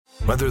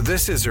Whether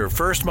this is her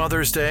first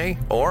Mother's Day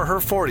or her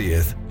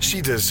 40th, she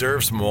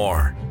deserves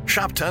more.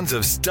 Shop tons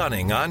of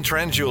stunning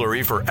on-trend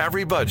jewelry for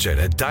every budget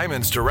at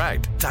Diamonds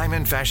Direct.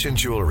 Diamond fashion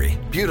jewelry,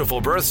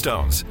 beautiful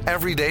birthstones,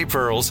 everyday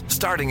pearls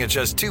starting at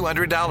just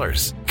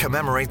 $200.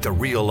 Commemorate the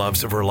real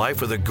loves of her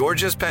life with a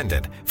gorgeous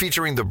pendant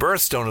featuring the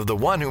birthstone of the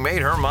one who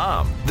made her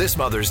mom. This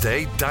Mother's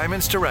Day,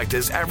 Diamonds Direct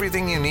is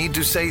everything you need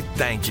to say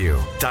thank you.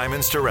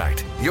 Diamonds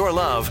Direct. Your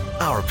love,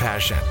 our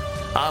passion.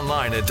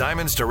 Online at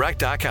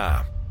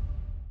diamondsdirect.com.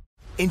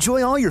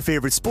 Enjoy all your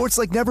favorite sports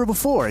like never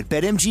before at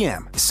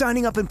BetMGM.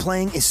 Signing up and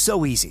playing is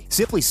so easy.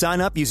 Simply sign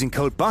up using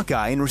code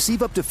Buckeye and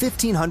receive up to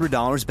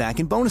 $1,500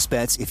 back in bonus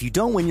bets if you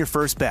don't win your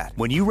first bet.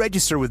 When you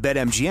register with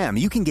BetMGM,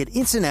 you can get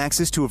instant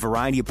access to a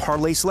variety of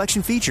parlay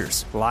selection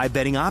features, live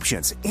betting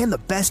options, and the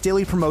best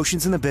daily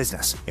promotions in the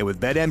business. And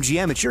with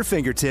BetMGM at your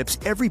fingertips,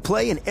 every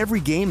play and every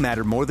game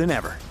matter more than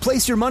ever.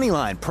 Place your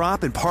moneyline,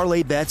 prop, and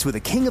parlay bets with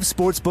the king of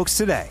sportsbooks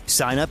today.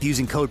 Sign up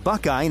using code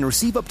Buckeye and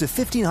receive up to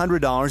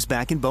 $1,500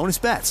 back in bonus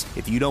bets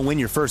if you don't win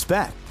your first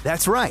bet.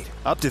 That's right,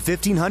 up to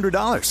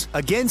 $1,500.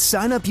 Again,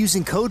 sign up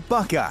using code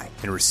Buckeye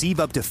and receive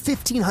up to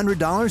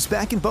 $1,500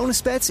 back in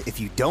bonus bets if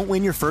you don't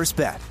win your first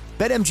bet.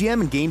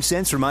 BetMGM and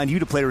GameSense remind you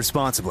to play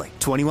responsibly.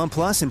 21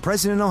 plus and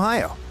present in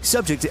Ohio.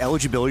 Subject to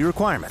eligibility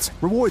requirements.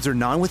 Rewards are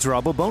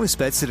non-withdrawable bonus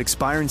bets that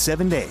expire in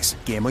 7 days.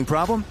 Gambling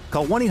problem?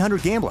 Call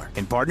 1-800-GAMBLER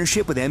in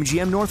partnership with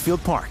MGM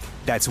Northfield Park.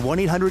 That's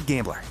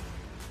 1-800-GAMBLER.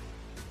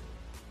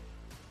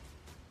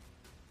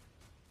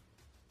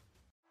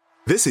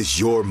 This is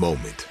your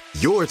moment,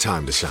 your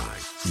time to shine,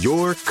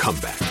 your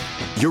comeback.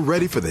 You're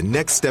ready for the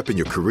next step in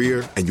your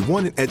career, and you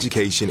want an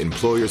education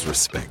employers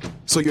respect.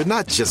 So you're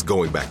not just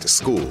going back to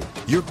school,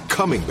 you're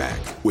coming back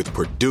with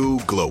Purdue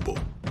Global.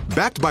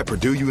 Backed by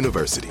Purdue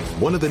University,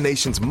 one of the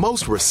nation's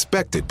most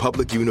respected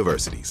public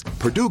universities,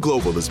 Purdue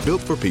Global is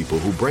built for people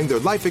who bring their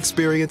life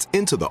experience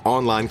into the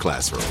online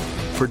classroom.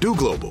 Purdue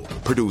Global,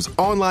 Purdue's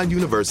online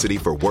university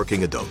for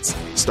working adults.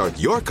 Start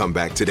your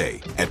comeback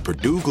today at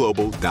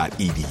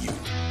purdueglobal.edu.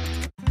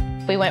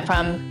 We went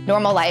from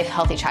normal life,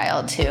 healthy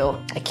child to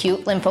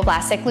acute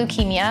lymphoblastic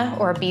leukemia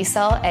or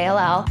B-cell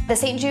ALL. The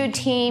St. Jude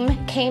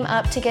team came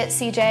up to get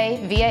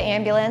CJ via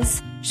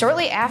ambulance.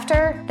 Shortly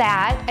after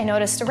that, I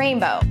noticed a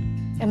rainbow.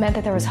 It meant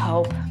that there was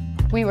hope.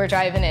 We were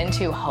driving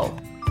into hope.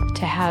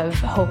 To have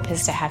hope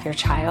is to have your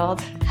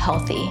child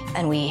healthy,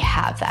 and we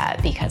have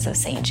that because of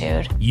St.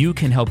 Jude. You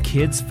can help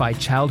kids fight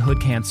childhood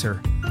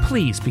cancer.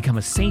 Please become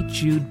a St.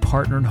 Jude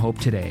Partner in Hope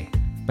today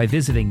by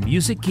visiting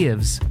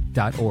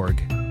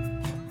musicgives.org.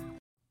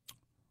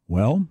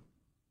 Well,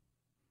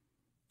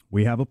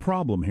 we have a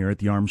problem here at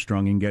the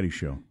Armstrong and Getty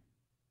Show.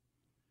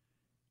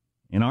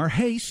 In our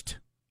haste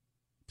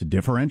to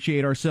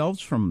differentiate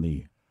ourselves from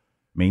the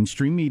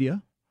mainstream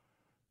media,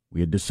 we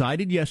had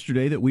decided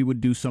yesterday that we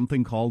would do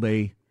something called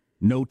a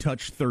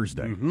No-Touch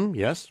Thursday.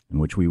 Yes. In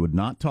which we would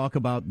not talk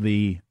about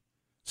the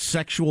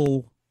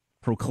sexual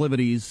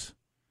proclivities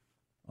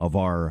of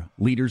our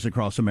leaders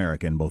across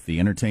America in both the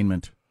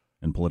entertainment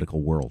and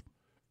political world.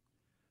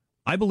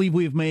 I believe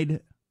we have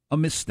made a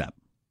misstep.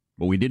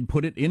 But we did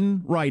put it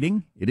in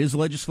writing. It is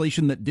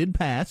legislation that did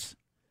pass.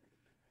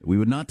 We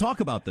would not talk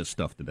about this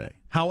stuff today.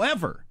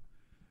 However,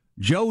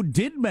 Joe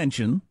did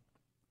mention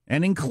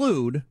and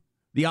include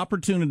the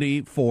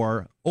opportunity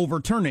for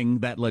overturning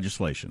that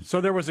legislation.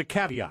 So there was a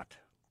caveat.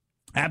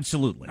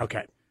 Absolutely.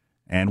 Okay.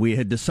 And we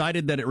had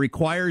decided that it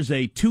requires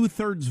a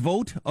 2/3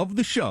 vote of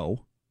the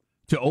show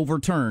to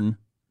overturn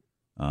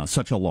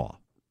such a law.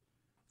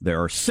 There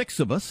are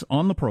 6 of us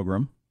on the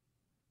program.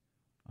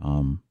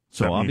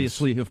 So that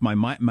obviously, if my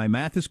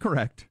math is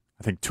correct,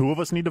 I think 2 of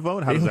us need to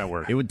vote. How does that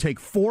work? It would take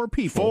 4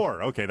 people.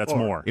 4. Okay, that's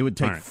more. It would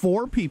take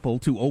 4 people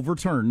to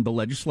overturn the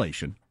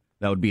legislation.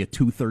 That would be a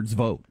 2/3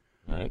 vote.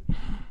 All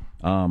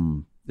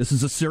right. This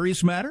is a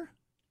serious matter.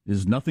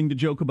 There's nothing to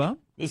joke about.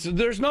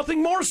 There's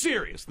nothing more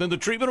serious than the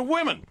treatment of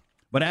women.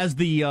 But as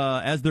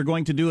they're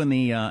going to do in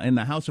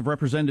the House of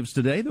Representatives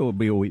today, there will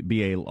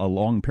be a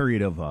long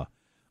period of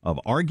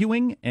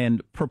arguing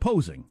and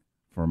proposing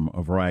from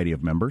a variety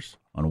of members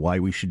on why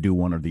we should do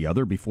one or the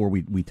other before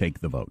we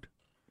take the vote.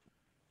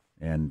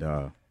 And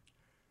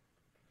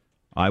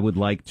I would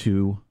like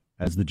to,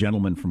 as the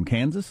gentleman from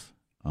Kansas,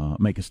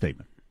 make a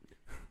statement.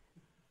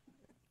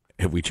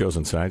 Have we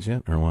chosen sides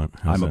yet, or what?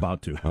 I'm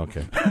about to.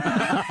 Okay.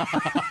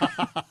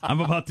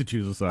 I'm about to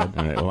choose a side.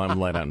 All right, well, I'm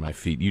light on my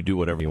feet. You do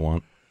whatever you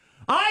want.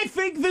 I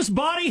think this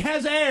body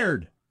has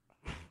erred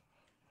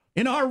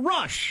in our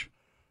rush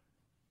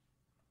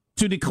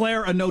to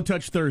declare a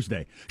No-Touch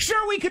Thursday.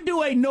 Sure, we could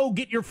do a No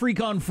Get Your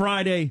Freak on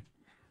Friday,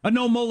 a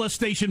No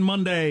Molestation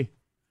Monday,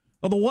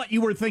 or the What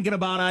You Were Thinking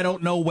About I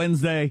Don't Know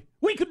Wednesday.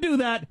 We could do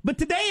that, but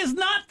today is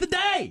not the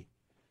day.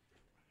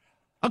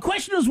 A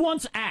question was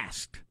once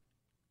asked.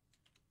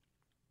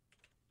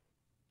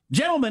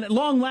 Gentlemen, at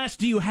long last,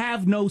 do you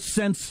have no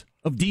sense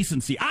of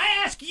decency? I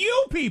ask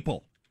you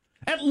people,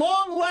 at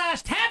long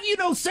last, have you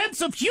no sense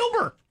of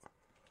humor?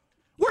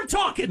 We're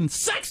talking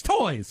sex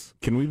toys.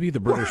 Can we be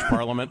the British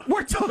Parliament?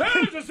 We're talking.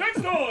 There's a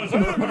sex toys!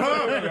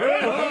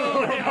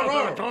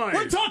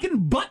 We're talking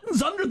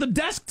buttons under the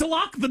desk to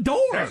lock the door.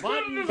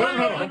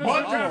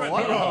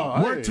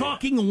 We're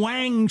talking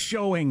wang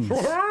showings.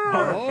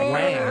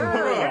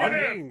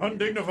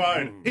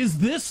 Undignified. Is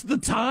this the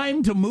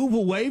time to move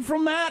away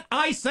from that?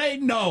 I say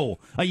no.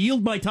 I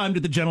yield my time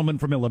to the gentleman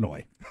from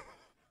Illinois.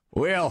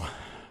 Well,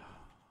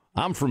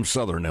 I'm from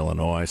Southern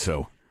Illinois,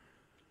 so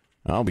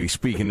I'll be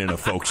speaking in a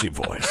folksy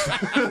voice.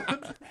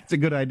 It's a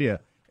good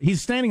idea.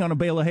 He's standing on a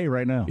bale of hay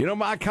right now. You know,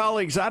 my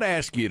colleagues, I'd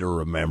ask you to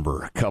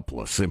remember a couple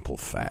of simple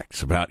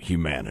facts about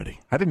humanity.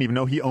 I didn't even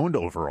know he owned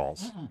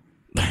overalls.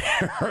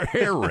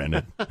 Hair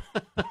rented.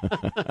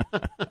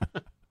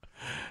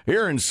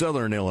 Here in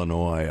Southern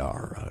Illinois,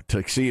 our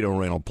tuxedo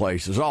rental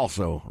places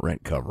also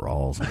rent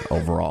coveralls and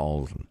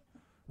overalls and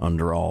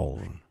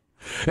underalls.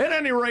 At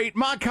any rate,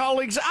 my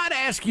colleagues, I'd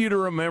ask you to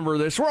remember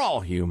this. We're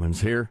all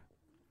humans here.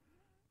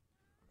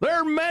 There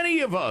are many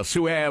of us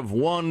who have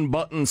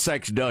one-button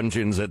sex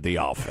dungeons at the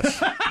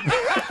office.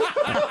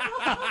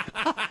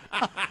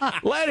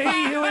 Let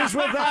he who is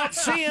without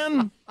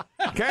sin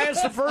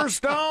cast the first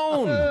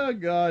stone. Oh,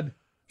 God.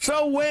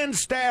 So when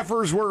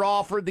staffers were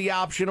offered the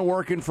option of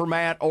working for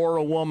Matt or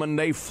a woman,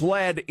 they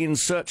fled in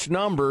such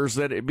numbers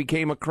that it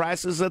became a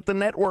crisis at the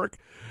network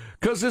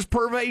because his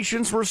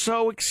pervations were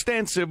so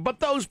extensive. But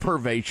those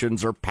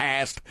pervations are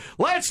past.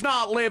 Let's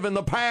not live in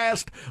the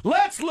past.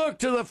 Let's look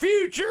to the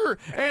future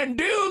and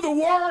do the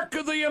work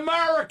of the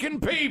American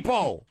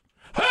people.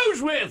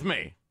 Who's with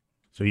me?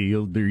 So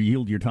you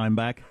yield your time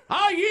back?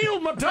 I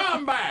yield my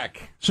time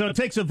back. So it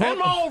takes a vote. And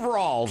my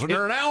overalls, and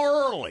they're an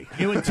hour early.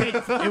 It would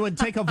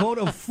take a vote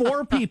of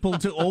 4 people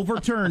to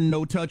overturn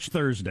No Touch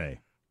Thursday.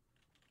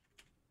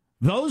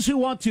 Those who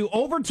want to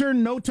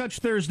overturn No Touch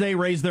Thursday,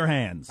 raise their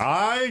hands.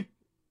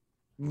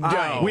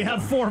 No. We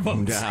have 4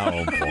 votes.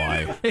 Oh,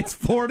 boy. It's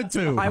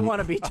 4-2. I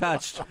want to be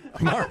touched.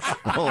 Marshall.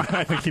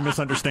 I think he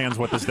misunderstands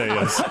what this day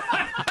is.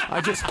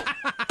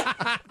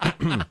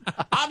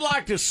 I'd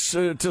like to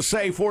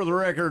say for the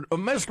record,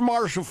 Mr.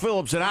 Marshall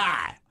Phillips and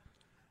I,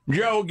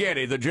 Joe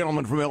Getty, the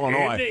gentleman from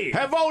Illinois, Indeed.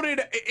 have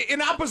voted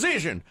in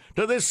opposition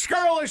to this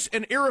scurrilous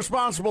and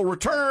irresponsible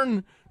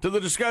return to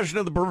the discussion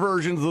of the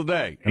perversions of the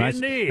day. And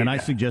I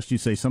suggest you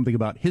say something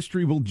about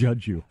history will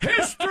judge you.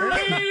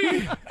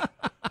 History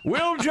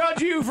will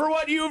judge you for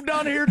what you've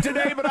done here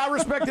today, but I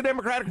respect the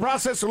democratic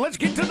process, so let's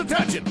get to the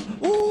touching.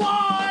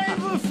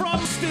 Live from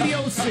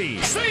Studio C.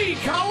 See,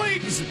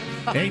 colleagues,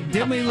 A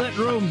dimly lit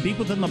room deep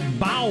within the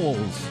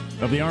bowels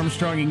of the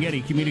Armstrong and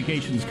Getty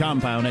Communications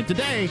compound. And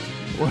today,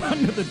 we're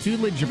under the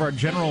tutelage of our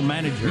general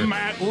manager,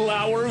 Matt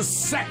Lauer's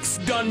sex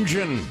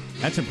dungeon.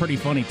 That's a pretty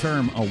funny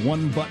term, a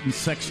one-button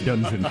sex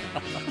dungeon.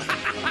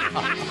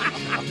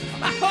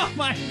 Oh,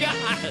 my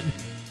God.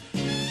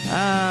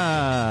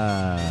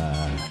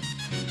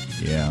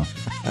 Yeah.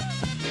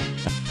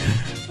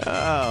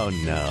 Oh,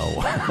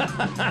 no.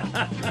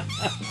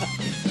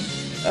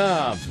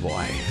 Oh,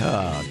 boy.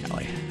 Oh,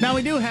 golly. Now,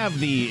 we do have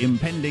the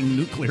impending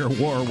nuclear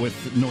war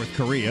with North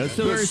Korea,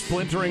 so The there's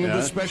splintering of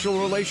the special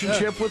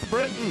relationship with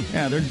Britain.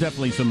 Yeah, there's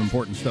definitely some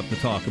important stuff to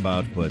talk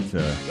about, but...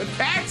 The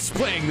tax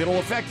thing that'll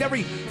affect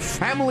every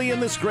family in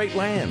this great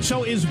land.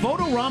 So is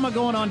Votorama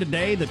going on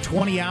today, the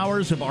 20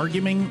 hours of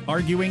arguing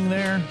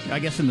there, I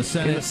guess in the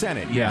Senate? In the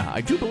Senate, yeah.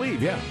 I do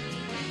believe, yeah.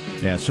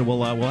 Yeah, so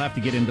we'll have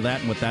to get into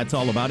that and what that's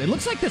all about. It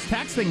looks like this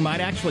tax thing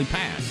might actually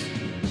pass.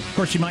 Of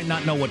course, you might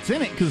not know what's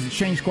in it because it's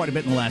changed quite a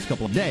bit in the last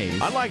couple of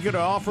days. I'd like you to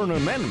offer an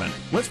amendment.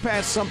 Let's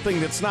pass something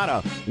that's not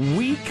a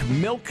weak,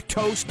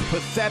 milquetoast,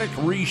 pathetic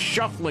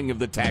reshuffling of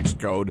the tax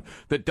code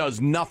that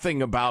does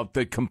nothing about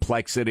the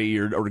complexity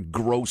or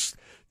gross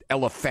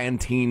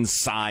elephantine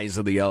size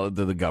of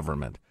the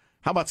government.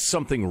 How about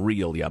something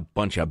real, you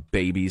bunch of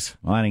babies?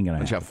 Well, that ain't going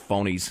to happen. Bunch of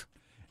phonies.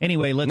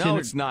 Anyway,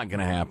 it's not going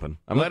to happen.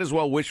 I might as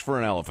well wish for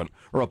an elephant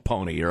or a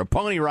pony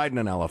riding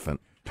an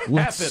elephant.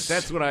 F it,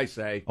 that's what I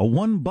say. A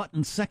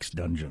one-button sex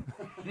dungeon.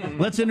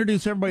 Let's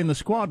introduce everybody in the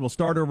squad. We'll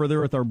start over there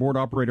with our board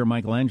operator,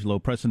 Michelangelo,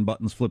 pressing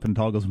buttons, flipping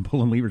toggles, and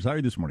pulling levers. How are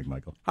you this morning,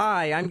 Michael?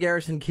 Hi, I'm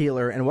Garrison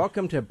Keeler, and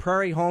welcome to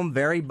Prairie Home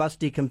Very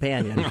Busty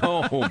Companion.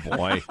 Oh,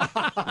 boy.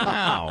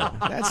 Wow.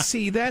 That's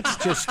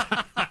just...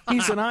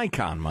 He's an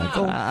icon,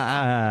 Michael.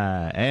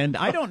 And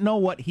I don't know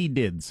what he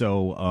did,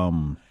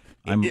 so...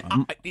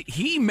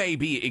 he may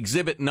be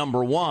exhibit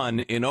number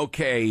 1 in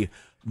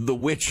the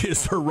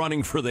witches are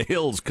running for the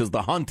hills because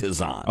the hunt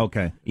is on.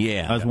 Okay.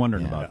 Yeah. I was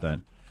wondering about that.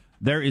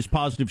 There is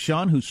Positive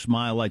Sean, whose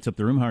smile lights up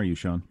the room. How are you,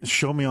 Sean?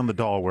 Show me on the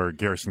doll where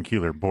Garrison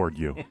Keeler bored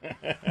you.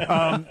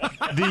 I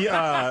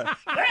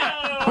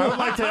would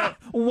like to...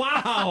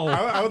 Wow.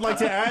 I would like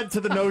to add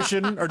to the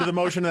notion, or to the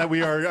motion, that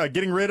we are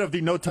getting rid of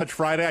the No Touch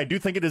Friday. I do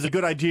think it is a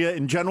good idea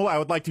in general. I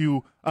would like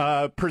to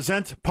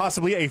present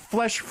possibly a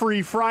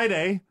flesh-free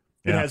Friday.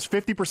 It has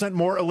 50%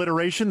 more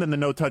alliteration than the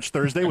No Touch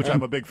Thursday, which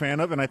I'm a big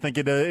fan of, and I think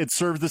it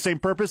serves the same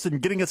purpose in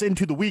getting us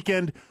into the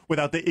weekend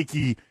without the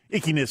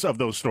ickiness of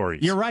those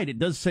stories. You're right. It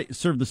does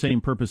serve the same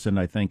purpose, and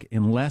I think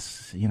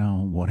unless,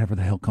 whatever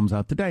the hell comes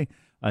out today,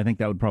 I think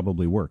that would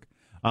probably work.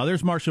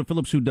 There's Marshall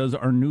Phillips, who does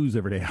our news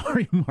every day. How are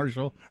you,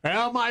 Marshall?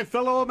 Well, my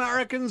fellow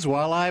Americans,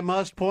 while I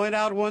must point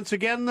out once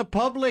again, the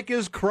public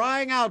is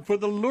crying out for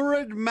the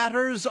lurid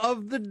matters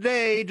of the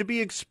day to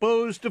be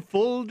exposed to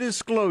full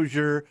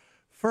disclosure.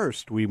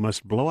 First, we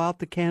must blow out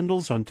the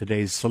candles on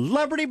today's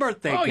celebrity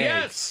birthday cake.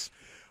 Yes!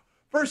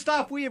 First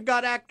off, we have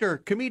got actor,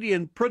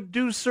 comedian,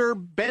 producer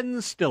Ben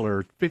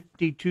Stiller,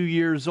 52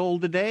 years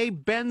old today.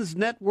 Ben's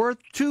net worth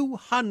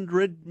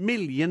 $200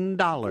 million.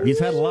 He's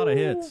had a lot of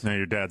hits. No,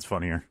 your dad's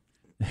funnier.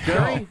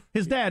 Jerry?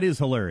 His dad is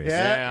hilarious.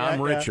 Yeah,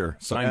 I'm richer.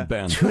 Signed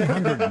Ben.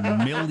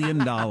 $200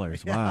 million.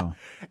 Wow.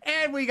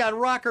 And we got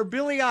rocker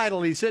Billy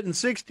Idol. He's hitting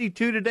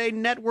 62 today.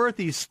 Net worth,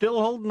 he's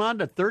still holding on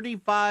to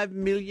 $35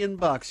 million.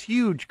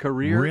 Huge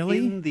career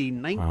in the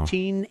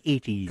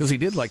 1980s. Because he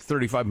did like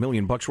 $35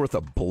 million worth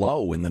of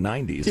blow in the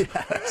 90s.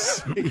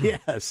 Yes.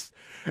 Yes.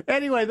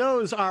 Anyway,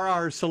 those are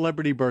our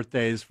celebrity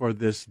birthdays for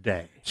this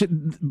day. So,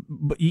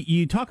 but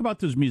you talk about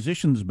those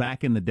musicians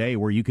back in the day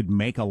where you could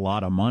make a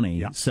lot of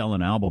money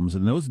selling albums,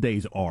 and those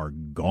days are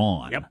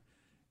gone. Yep.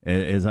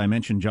 As I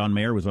mentioned, John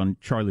Mayer was on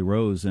Charlie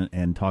Rose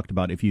and talked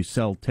about if you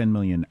sell 10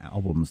 million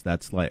albums,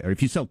 that's like, or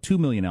if you sell 2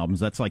 million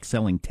albums, that's like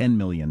selling 10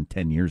 million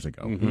 10 years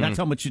ago. Mm-hmm. That's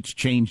how much it's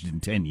changed in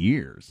 10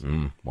 years.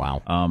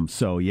 Wow.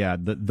 So yeah,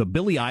 the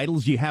Billy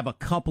Idols, you have a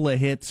couple of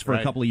hits for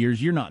a couple of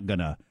years. You're not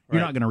gonna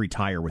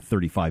retire with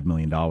 $35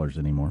 million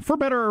anymore, for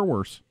better or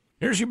worse.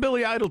 Here's your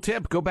Billy Idol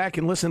tip. Go back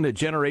and listen to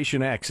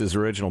Generation X, his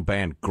original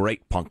band.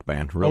 Great punk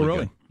band. Really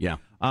good. Yeah.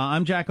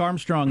 I'm Jack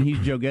Armstrong. He's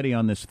Joe Getty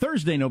on this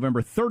Thursday,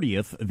 November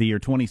 30th, the year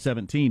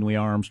 2017. We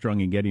are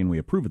Armstrong and Getty, and we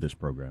approve of this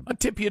program. I'll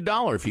tip you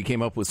 $1 if you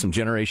came up with some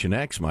Generation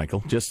X,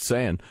 Michael. Just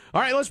saying.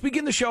 All right, let's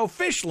begin the show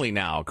officially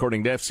now,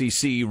 according to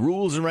FCC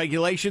rules and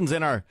regulations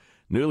and our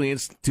newly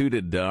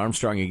instituted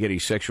Armstrong and Getty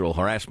sexual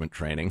harassment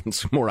training.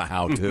 It's more a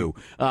how-to.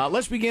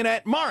 Let's begin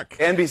at Mark.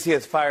 NBC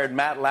has fired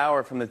Matt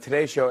Lauer from the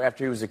Today Show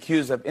after he was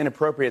accused of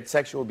inappropriate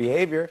sexual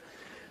behavior.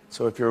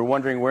 So if you're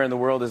wondering where in the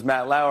world is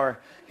Matt Lauer,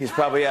 he's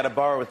probably at a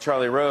bar with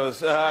Charlie Rose.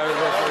 That's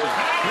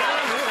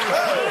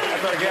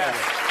our guess.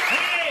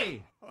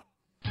 Hey!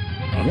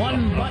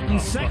 One-button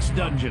sex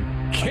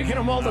dungeon. Kicking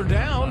them while they're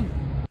down.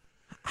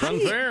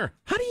 Unfair.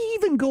 How do you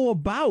even go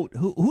about?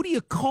 Who do you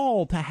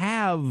call to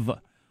have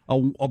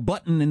a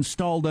button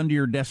installed under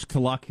your desk to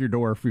lock your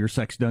door for your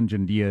sex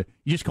dungeon? Do you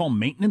just call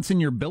maintenance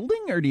in your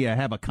building, or do you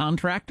have a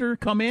contractor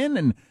come in?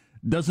 And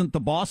doesn't the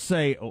boss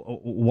say,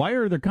 why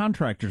are there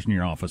contractors in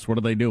your office? What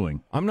are they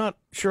doing? I'm not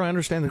sure I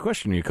understand the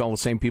question. You call the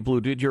same people who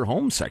did your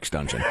home sex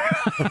dungeon.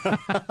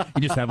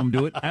 You just have them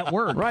do it at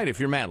work. Right, if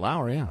you're Matt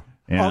Lauer, yeah.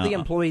 All the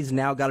employees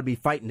now got to be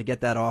fighting to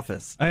get that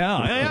office. Yeah.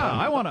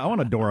 I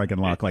want a door I can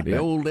lock like the that.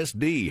 The old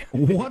SD.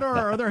 What are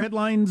our other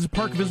headlines?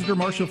 Park visitor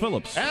Marshall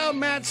Phillips. Well,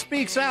 Matt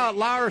speaks out.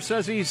 Lauer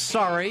says he's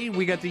sorry.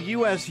 We got the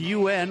U.S.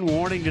 UN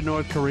warning to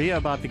North Korea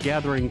about the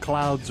gathering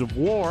clouds of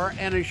war,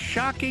 and a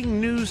shocking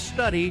new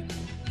study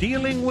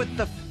dealing with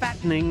the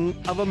fattening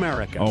of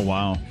America. Oh,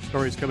 wow.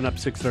 Story's coming up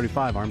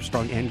 6:35.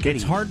 Armstrong and Getty.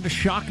 It's hard to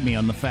shock me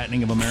on the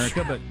fattening of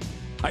America, but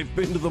I've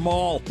been to them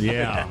all.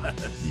 Yeah.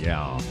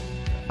 Yeah.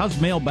 How's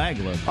mailbag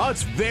look? Oh,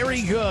 it's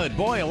very good.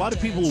 Boy, a lot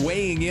of people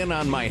weighing in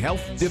on my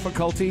health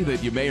difficulty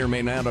that you may or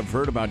may not have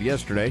heard about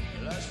yesterday.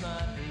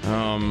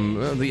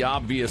 The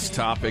obvious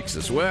topics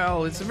as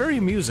well. It's very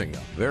amusing, though.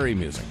 Very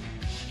amusing.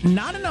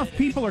 Not enough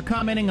people are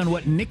commenting on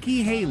what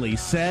Nikki Haley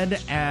said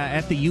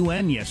at the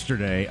UN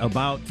yesterday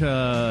about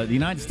the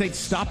United States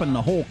stopping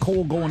the whole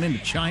coal going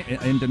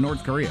into into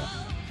North Korea.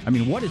 I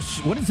mean, what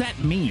does that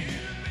mean?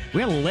 We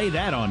got to lay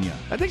that on you.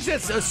 I think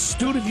that's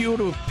astute of you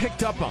to have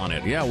picked up on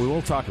it. Yeah, we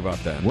will talk about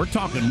that. We're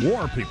talking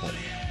war, people.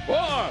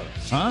 War!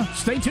 Huh?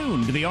 Stay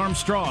tuned to the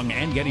Armstrong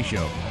and Getty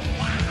Show.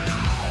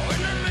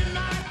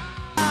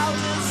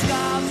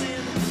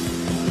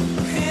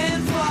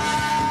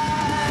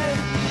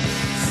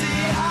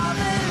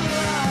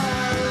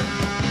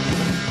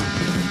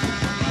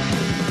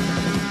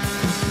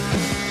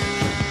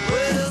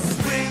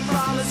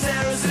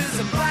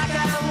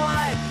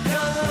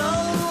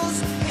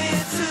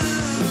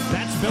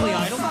 Billy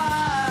Idol?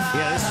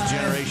 Yeah, this is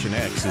Generation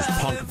X, his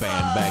punk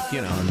band back,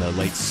 in the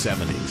late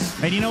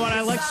 70s. And you know what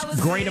I like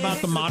great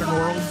about the modern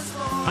world?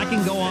 I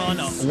can go on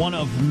one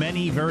of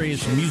many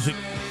various music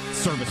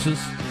services.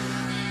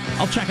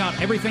 I'll check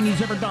out everything he's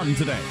ever done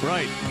today.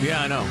 Right.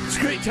 Yeah, I know. It's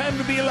a great time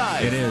to be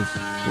alive. It is.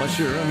 Unless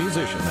you're a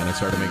musician, then it's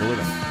hard to make a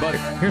living. But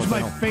here's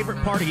my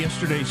favorite part of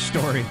yesterday's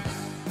story.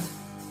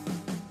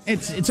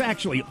 It's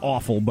actually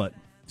awful, but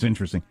it's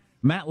interesting.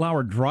 Matt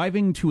Lauer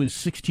driving to his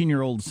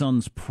 16-year-old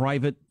son's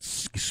private,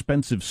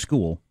 expensive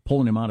school,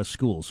 pulling him out of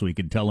school so he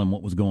could tell him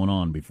what was going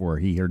on before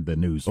he heard the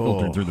news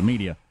filtered through the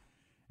media.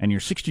 And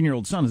your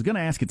 16-year-old son is going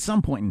to ask at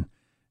some point,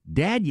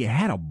 Dad, you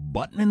had a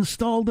button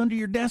installed under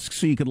your desk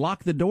so you could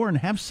lock the door and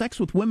have sex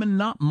with women,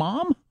 not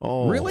Mom?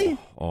 Oh, really?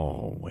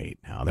 Oh, wait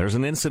now. There's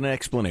an instant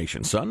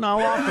explanation, son.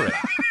 I'll offer it.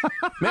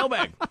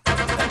 Mailbag.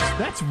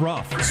 That's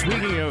rough.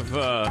 Speaking of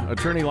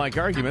attorney-like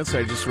arguments,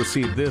 I just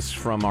received this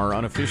from our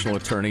unofficial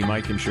attorney,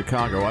 Mike in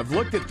Chicago. I've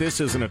looked at this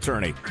as an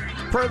attorney.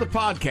 Per the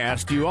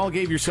podcast, you all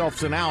gave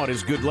yourselves an out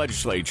as good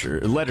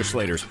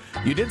legislators.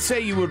 You did say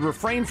you would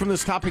refrain from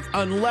this topic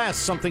unless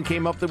something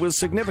came up that was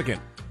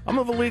significant. I'm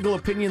of a legal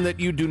opinion that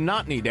you do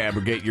not need to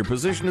abrogate your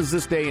position, as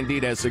this day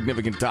indeed has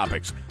significant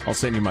topics. I'll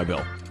send you my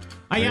bill.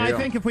 I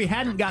think if we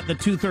hadn't got the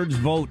 2/3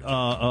 vote,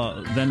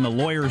 then the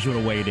lawyers would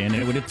have weighed in,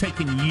 and it would have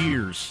taken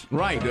years.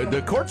 Right,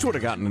 the courts would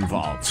have gotten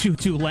involved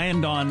to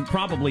land on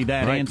probably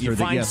that answer. You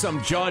find yes.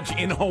 some judge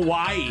in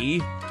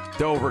Hawaii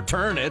to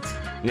overturn it.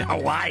 In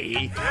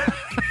Hawaii.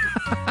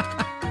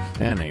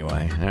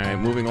 Anyway, all right,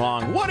 moving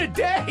along. What a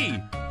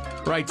day,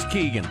 writes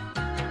Keegan.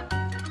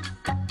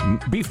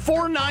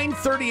 Before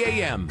 9:30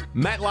 a.m.,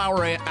 Matt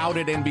Lauer out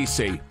at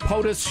NBC.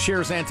 POTUS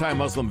shares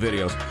anti-Muslim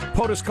videos.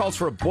 POTUS calls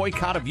for a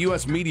boycott of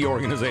U.S. media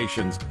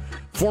organizations.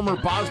 Former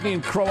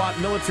Bosnian Croat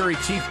military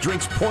chief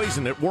drinks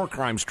poison at war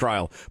crimes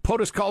trial.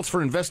 POTUS calls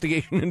for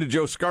investigation into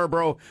Joe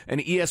Scarborough and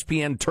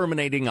ESPN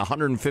terminating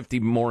 150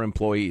 more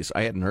employees.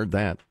 I hadn't heard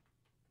that.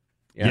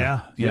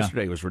 Yeah.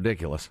 Yesterday was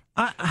ridiculous.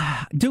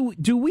 Do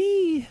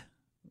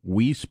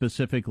we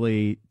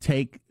specifically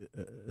take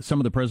some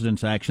of the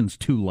president's actions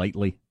too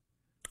lightly?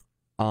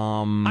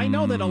 I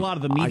know that a lot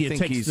of the media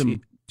takes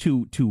them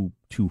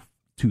too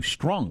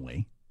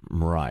strongly.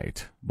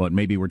 Right. But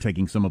maybe we're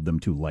taking some of them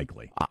too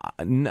lightly.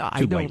 No,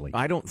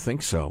 I don't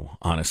think so,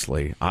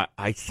 honestly.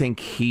 I think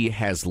he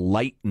has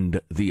lightened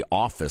the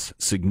office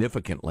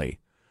significantly.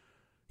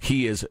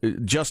 He is,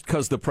 just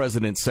because the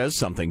president says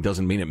something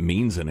doesn't mean it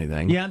means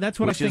anything. Yeah,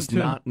 that's what I think, too.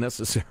 Which is not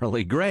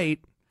necessarily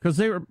great.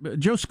 Because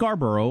Joe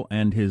Scarborough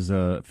and his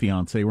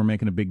fiancée were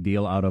making a big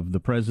deal out of the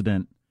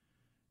president.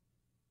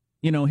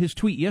 You know, his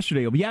tweet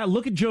yesterday of,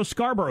 look at Joe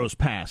Scarborough's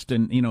past,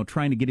 and,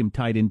 trying to get him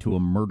tied into a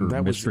murder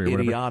mystery. That was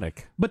or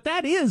idiotic. But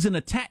that is an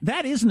attack.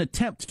 That is an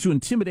attempt to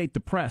intimidate the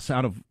press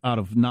out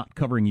of not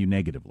covering you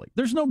negatively.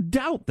 There's no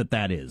doubt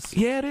that is.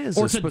 Yeah, it is.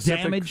 Or a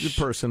specific damage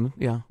person.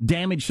 Yeah,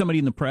 damage somebody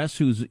in the press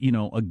who's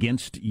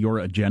against your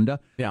agenda.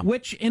 Yeah.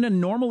 Which in a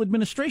normal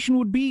administration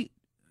would be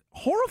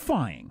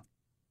horrifying.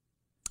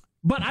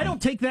 But I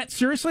don't take that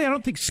seriously. I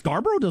don't think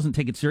Scarborough doesn't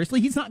take it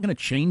seriously. He's not going to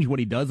change what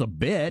he does a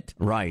bit.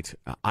 Right.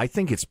 I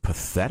think it's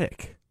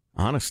pathetic,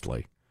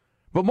 honestly.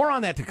 But more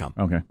on that to come.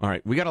 Okay. All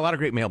right. We got a lot of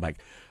great mailbag.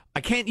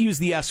 I can't use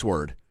the S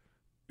word.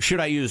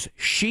 Should I use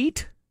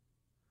sheet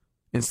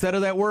instead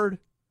of that word?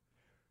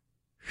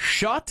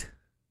 Shut?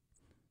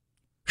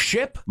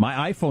 Ship?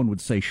 My iPhone would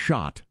say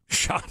shot.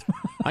 Shot.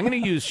 I'm going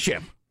to use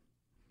ship.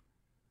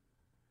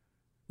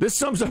 This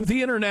sums up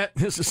the internet.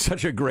 This is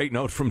such a great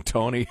note from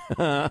Tony.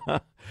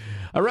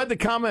 I read the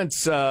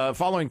comments,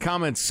 following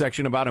comments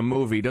section about a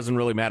movie. Doesn't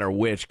really matter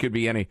which. Could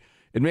be any.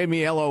 It made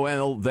me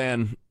LOL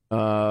then.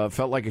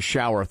 Felt like a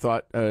shower.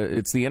 Thought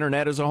it's the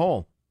internet as a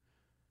whole.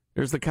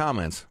 Here's the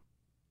comments.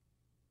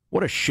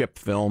 What a ship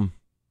film.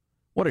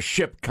 What a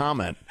ship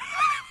comment.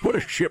 What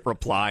a ship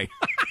reply.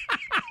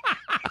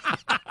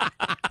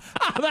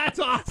 That's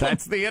awesome.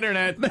 That's the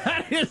internet.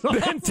 That is awesome.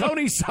 Then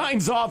Tony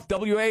signs off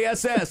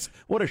WASS.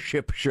 What a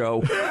ship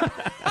show.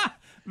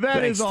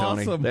 That is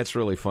Tony. awesome. That's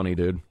really funny,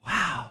 dude.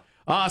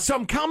 Wow.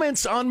 Some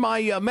comments on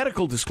my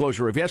medical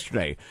disclosure of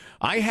yesterday.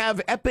 I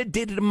have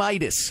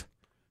epididymitis,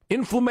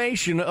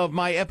 inflammation of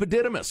my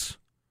epididymis.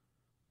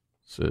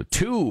 It's a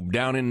tube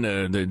down in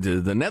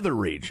the nether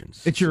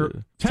regions. It's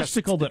your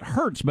testicle that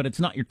hurts, but it's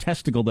not your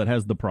testicle that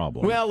has the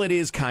problem. Well, it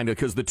is kind of,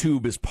 because the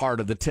tube is part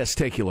of the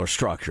testicular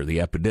structure, the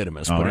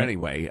epididymis. But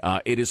anyway,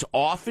 it is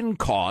often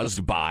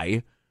caused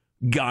by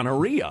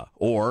gonorrhea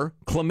or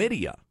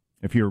chlamydia.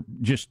 If you're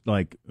just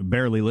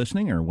barely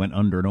listening or went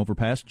under an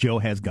overpass, Joe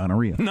has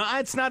gonorrhea. No,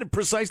 it's not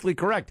precisely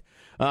correct.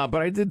 But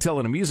I did tell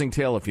an amusing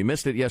tale. If you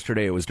missed it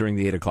yesterday, it was during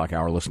the 8 o'clock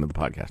hour. Listen to the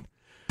podcast.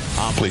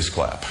 Please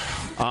clap.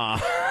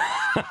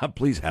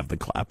 Please have the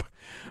clap.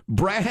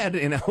 Brad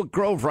in Elk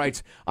Grove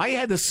writes, I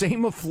had the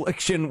same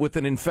affliction with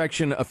an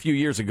infection a few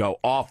years ago.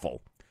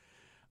 Awful.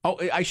 Oh,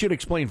 I should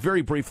explain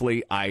very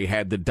briefly. I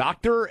had the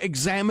doctor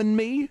examine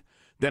me.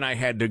 Then I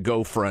had to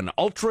go for an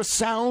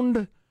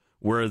ultrasound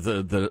where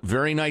the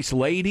very nice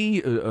lady,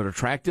 an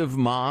attractive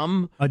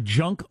mom. A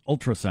junk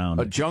ultrasound.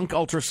 A junk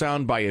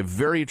ultrasound by a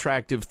very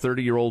attractive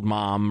 30-year-old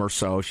mom or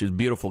so. She's a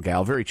beautiful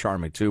gal, very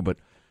charming too, but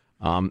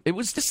it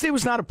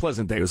was not a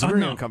pleasant day. It was a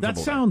very uncomfortable That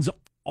sounds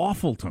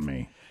awful to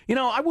me.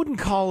 I wouldn't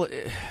call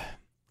it.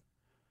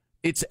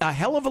 It's a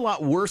hell of a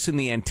lot worse in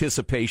the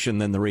anticipation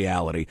than the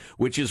reality,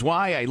 which is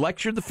why I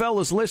lectured the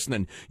fellas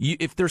listening.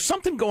 If there's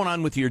something going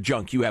on with your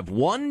junk, you have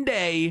one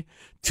day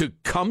to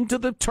come to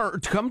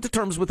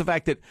terms with the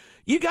fact that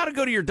you got to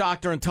go to your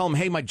doctor and tell him,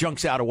 hey, my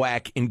junk's out of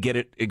whack, and get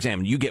it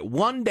examined. You get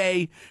one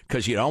day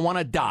because you don't want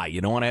to die.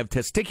 You don't want to have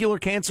testicular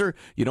cancer.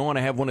 You don't want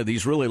to have one of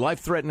these really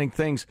life-threatening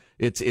things.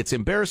 It's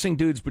embarrassing,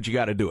 dudes, but you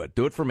got to do it.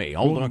 Do it for me,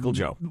 old Uncle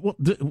Joe.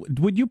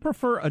 Would you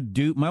prefer a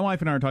dude? My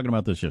wife and I were talking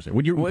about this yesterday.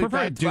 Would you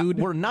prefer a dude?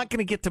 We're not going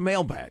to get to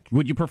mailbag.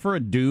 Would you prefer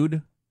a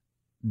dude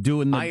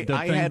doing the thing?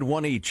 I had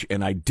one each,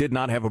 and I did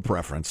not have a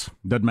preference.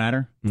 Doesn't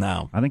matter?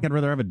 No. I think I'd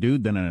rather have a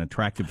dude than an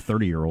attractive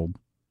 30-year-old.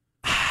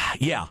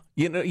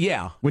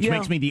 Yeah, Which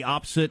makes me the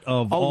opposite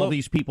of all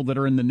these people that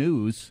are in the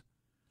news.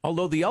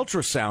 Although the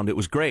ultrasound, it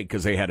was great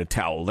because they had a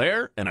towel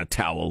there and a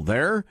towel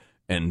there,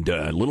 and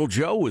little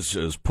Joe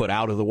was put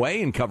out of the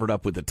way and covered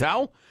up with the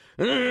towel.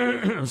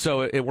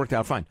 So it worked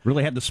out fine.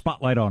 Really had the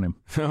spotlight on him.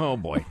 Oh,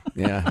 boy.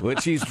 Yeah,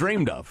 which he's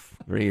dreamed of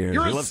for years.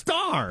 You're a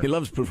star. He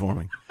loves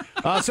performing.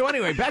 So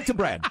anyway, back to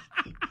Brad.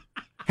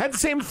 Had the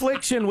same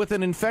affliction with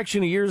an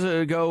infection years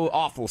ago.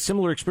 Awful.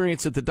 Similar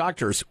experience at the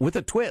doctor's with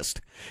a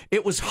twist.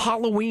 It was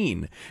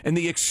Halloween, and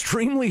the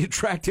extremely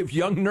attractive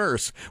young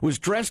nurse was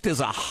dressed as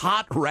a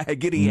hot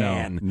Raggedy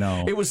Ann.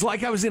 No. It was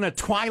like I was in a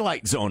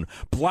Twilight Zone.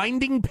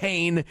 Blinding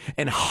pain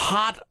and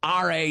hot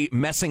RA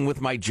messing with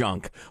my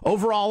junk.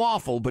 Overall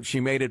awful, but she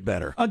made it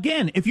better.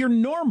 Again, if you're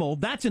normal,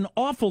 that's an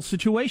awful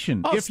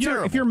situation. Oh, it's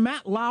terrible. If you're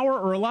Matt Lauer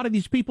or a lot of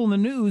these people in the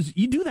news,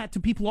 you do that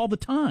to people all the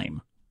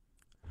time.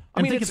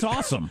 I think it's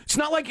awesome. It's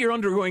not like you're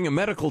undergoing a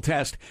medical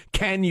test.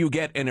 Can you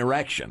get an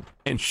erection?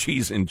 And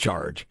she's in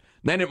charge.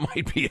 Then it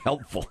might be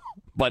helpful.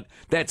 But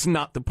that's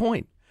not the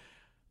point.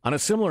 On a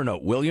similar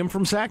note, William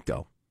from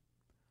Sacto.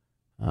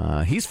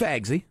 He's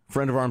Fagsy,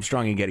 friend of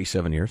Armstrong and Getty,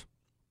 7 years.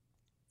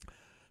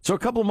 So a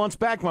couple of months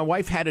back, my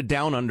wife had a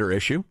down under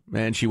issue,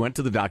 and she went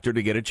to the doctor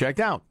to get it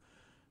checked out.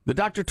 The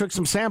doctor took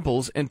some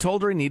samples and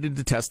told her he needed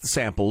to test the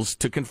samples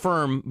to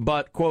confirm,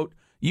 but, quote,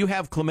 you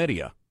have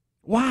chlamydia.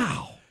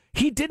 Wow.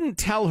 He didn't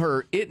tell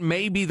her it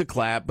may be the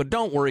clap, but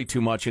don't worry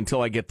too much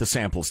until I get the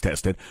samples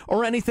tested,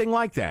 or anything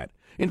like that.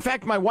 In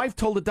fact, my wife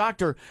told the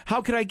doctor,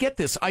 how could I get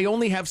this? I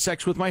only have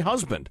sex with my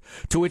husband.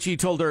 To which he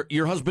told her,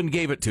 your husband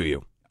gave it to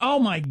you. Oh,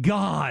 my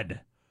God.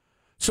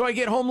 So I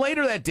get home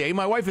later that day.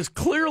 My wife is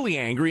clearly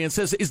angry and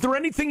says, is there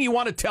anything you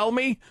want to tell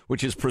me?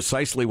 Which is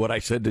precisely what I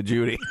said to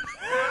Judy.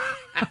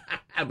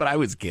 But I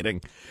was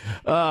kidding.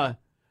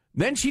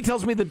 Then she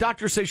tells me the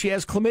doctor says she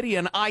has chlamydia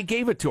and I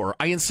gave it to her.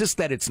 I insist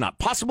that it's not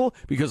possible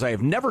because I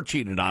have never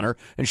cheated on her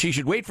and she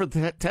should wait for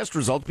the test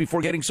results before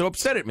getting so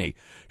upset at me.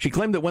 She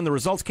claimed that when the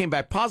results came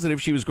back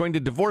positive, she was going to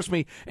divorce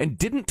me and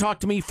didn't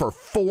talk to me for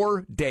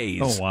 4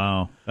 days. Oh,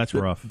 wow. That's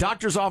rough. The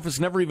doctor's office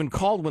never even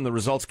called when the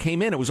results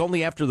came in. It was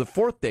only after the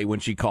 4th day when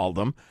she called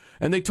them.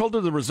 And they told her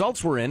the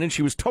results were in and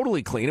she was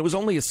totally clean. It was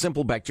only a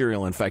simple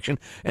bacterial infection.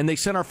 And they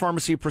sent our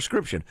pharmacy a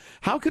prescription.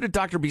 How could a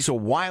doctor be so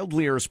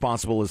wildly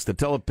irresponsible as to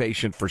tell a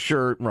patient for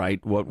sure,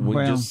 right, what we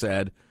just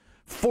said?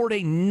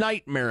 4-day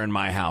nightmare in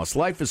my house.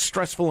 Life is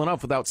stressful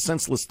enough without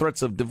senseless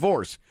threats of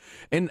divorce.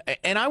 And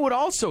I would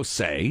also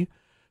say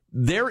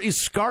there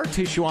is scar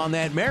tissue on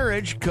that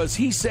marriage because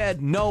he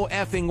said, no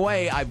effing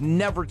way, I've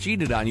never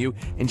cheated on you.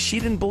 And she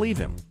didn't believe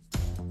him.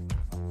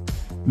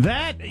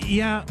 That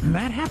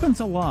happens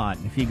a lot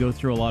if you go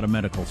through a lot of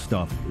medical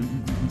stuff.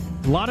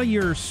 A lot of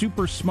your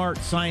super smart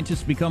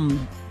scientists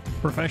become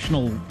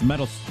professional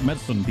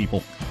medicine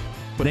people.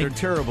 But they're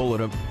terrible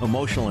at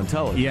emotional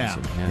intelligence.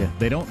 Yeah,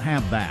 they don't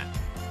have that.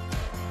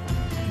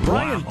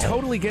 Brian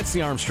totally gets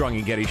the Armstrong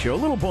and Getty show. A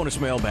little bonus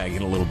mailbag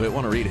in a little bit.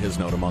 Want to read his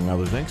note, among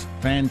other things.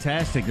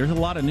 Fantastic. There's a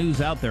lot of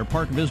news out there.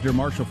 Park visitor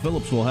Marshall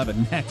Phillips will have it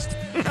next.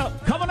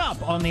 Coming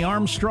up on the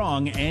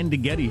Armstrong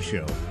and Getty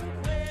show.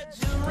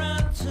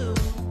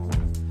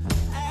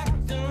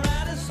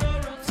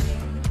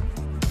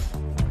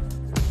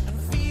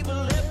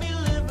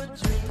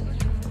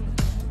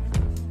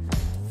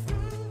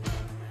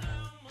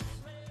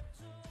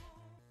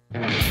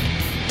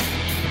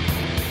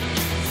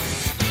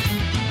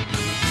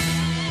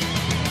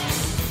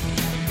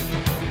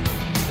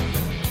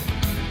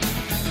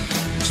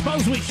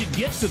 Suppose we should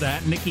get to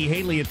that. Nikki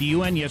Haley at the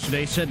UN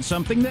yesterday said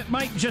something that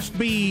might just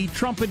be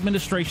Trump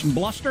administration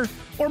bluster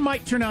or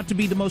might turn out to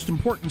be the most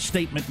important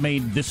statement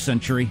made this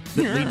century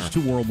that leads to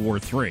World War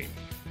III.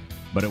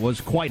 But it was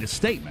quite a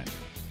statement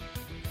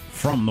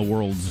from the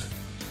world's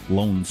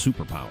lone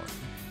superpower.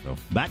 So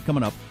that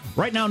coming up.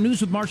 Right now,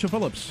 news with Marshall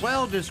Phillips.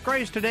 Well,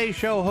 disgraced Today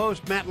Show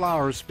host Matt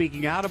Lauer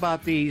speaking out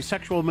about the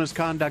sexual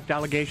misconduct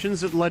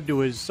allegations that led to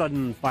his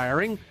sudden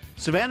firing.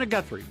 Savannah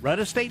Guthrie read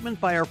a statement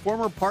by our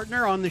former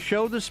partner on the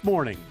show this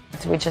morning.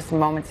 We just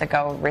moments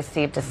ago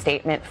received a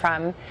statement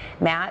from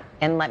Matt,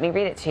 and let me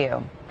read it to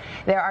you.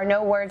 There are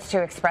no words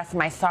to express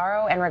my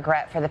sorrow and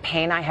regret for the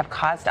pain I have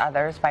caused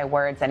others by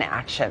words and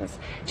actions.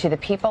 To the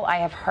people I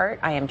have hurt,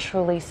 I am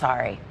truly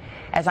sorry.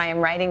 As I am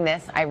writing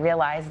this, I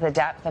realize the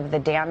depth of the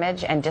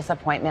damage and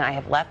disappointment I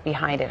have left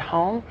behind at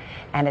home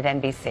and at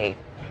NBC.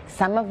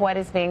 Some of what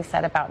is being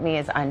said about me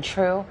is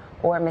untrue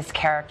or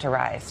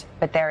mischaracterized,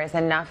 but there is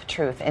enough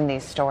truth in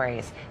these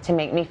stories to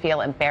make me feel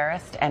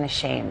embarrassed and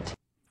ashamed.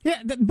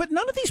 Yeah, but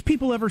none of these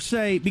people ever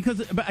say,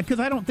 because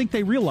I don't think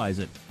they realize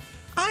it,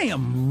 I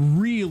am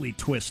really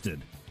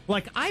twisted.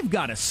 Like, I've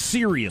got a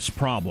serious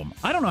problem.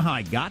 I don't know how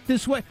I got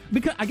this way,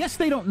 because I guess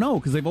they don't know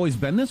because they've always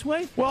been this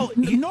way. Well,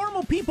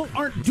 normal people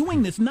aren't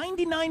doing this.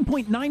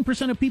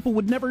 99.9% of people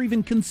would never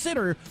even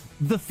consider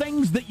the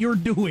things that you're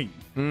doing.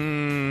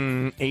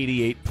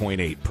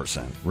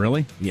 88.8%.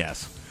 Really?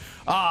 Yes.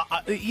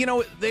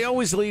 They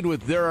always lead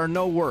with, there are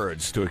no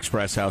words to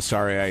express how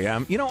sorry I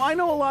am. I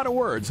know a lot of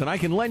words, and I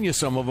can lend you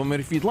some of them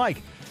if you'd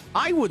like.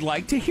 I would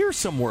like to hear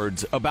some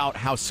words about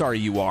how sorry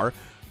you are.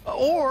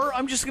 or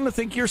I'm just going to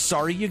think you're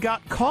sorry you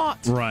got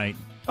caught. Right.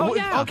 Oh,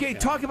 yeah. Okay,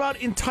 talk about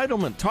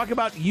entitlement. Talk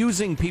about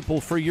using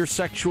people for your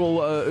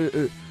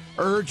sexual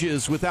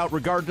urges without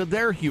regard to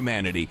their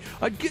humanity.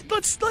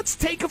 Let's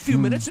take a few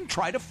minutes and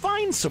try to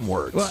find some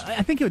words. Well,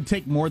 I think it would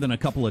take more than a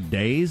couple of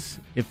days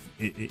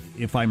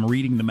if I'm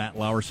reading the Matt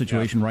Lauer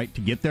situation right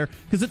to get there.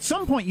 Because at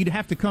some point you'd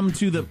have to come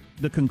to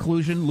the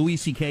conclusion. Louis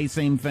C.K.,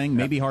 same thing.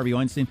 Maybe Harvey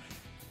Weinstein.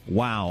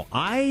 Wow,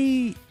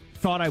 I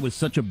thought I was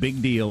such a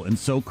big deal and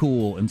so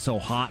cool and so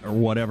hot or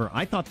whatever.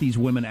 I thought these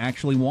women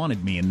actually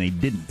wanted me, and they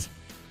didn't.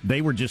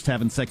 They were just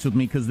having sex with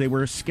me because they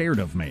were scared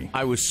of me.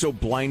 I was so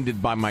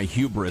blinded by my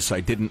hubris,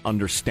 I didn't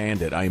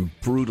understand it. I am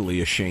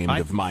brutally ashamed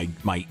of my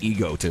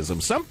egotism.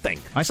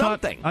 I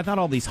thought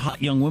all these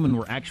hot young women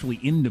were actually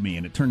into me,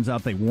 and it turns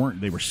out they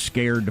weren't. They were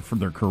scared for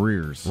their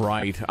careers.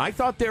 Right. I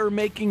thought they were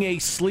making a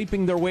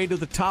sleeping their way to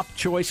the top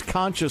choice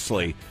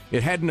consciously.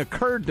 It hadn't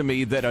occurred to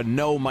me that a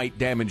no might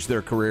damage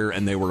their career,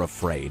 and they were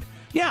afraid.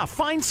 Yeah,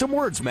 find some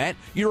words, Matt.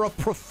 You're a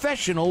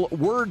professional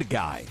word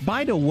guy.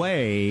 By the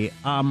way,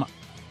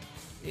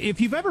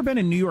 if you've ever been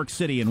in New York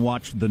City and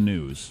watched the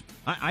news,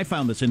 I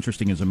found this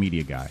interesting as a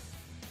media guy.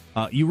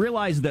 You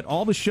realize that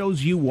all the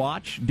shows you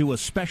watch do a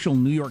special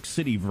New York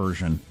City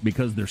version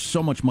because there's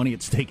so much money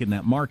at stake in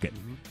that market.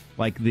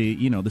 Like the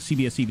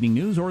CBS Evening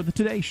News or the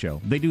Today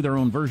Show. They do their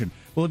own version.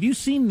 Well, have you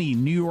seen the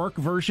New York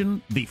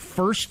version, the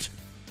first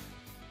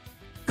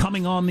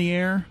coming on the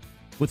air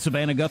with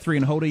Savannah Guthrie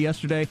and Hoda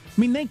yesterday? I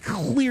mean, they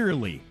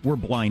clearly were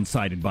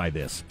blindsided by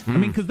this. I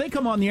mean, because they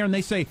come on the air and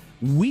they say,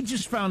 we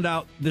just found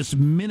out this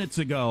minutes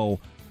ago.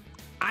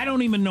 I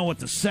don't even know what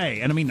to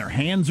say. And I mean, their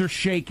hands are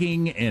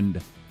shaking. And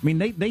I mean,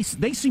 they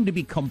seem to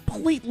be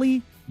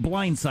completely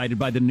blindsided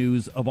by the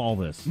news of all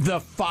this. The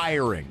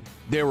firing.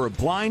 They were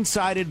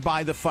blindsided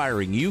by the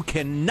firing. You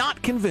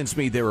cannot convince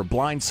me they were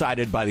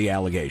blindsided by the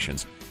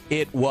allegations.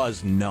 It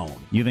was known.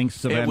 You think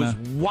Savannah... It was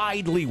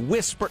widely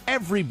whispered.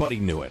 Everybody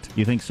knew it.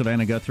 You think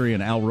Savannah Guthrie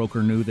and Al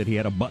Roker knew that he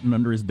had a button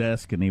under his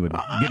desk and he would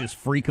get his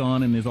freak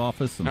on in his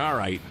office? All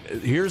right.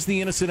 Here's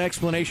the innocent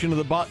explanation of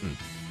the button.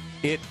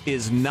 It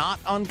is not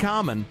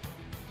uncommon.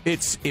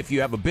 It's if you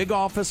have a big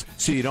office,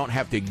 so you don't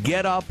have to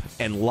get up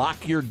and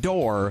lock your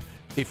door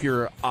if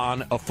you're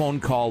on a phone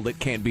call that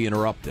can't be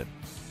interrupted.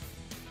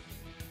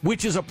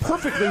 Which is a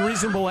perfectly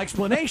reasonable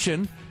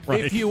explanation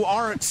if you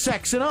aren't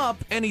sexing up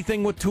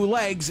anything with two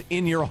legs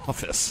in your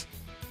office.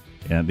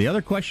 And the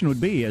other question would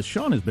be, as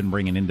Sean has been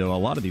bringing into a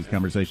lot of these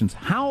conversations,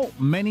 how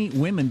many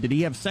women did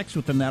he have sex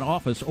with in that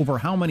office over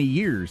how many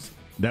years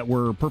that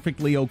were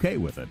perfectly okay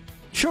with it?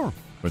 Sure.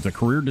 It was a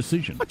career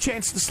decision. A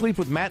chance to sleep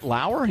with Matt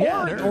Lauer?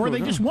 Or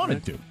they just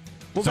wanted to.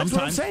 Well, that's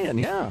what I'm saying,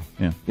 yeah.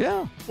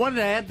 Wanted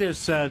to add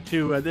this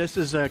this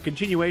is a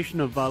continuation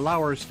of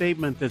Lauer's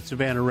statement that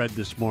Savannah read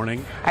this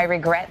morning. I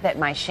regret that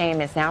my shame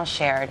is now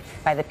shared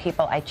by the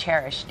people I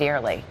cherish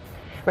dearly.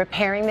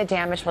 Repairing the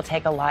damage will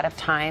take a lot of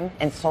time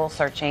and soul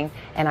searching,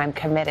 and I'm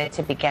committed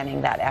to beginning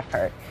that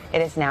effort.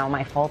 It is now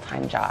my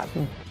full-time job.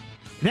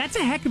 That's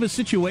a heck of a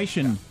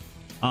situation.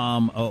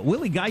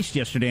 Willie Geist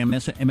yesterday on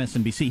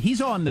MSNBC, he's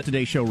on the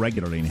Today Show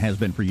regularly and has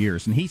been for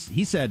years, and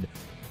he said,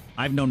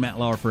 I've known Matt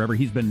Lauer forever.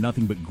 He's been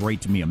nothing but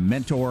great to me, a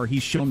mentor.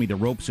 He's shown me the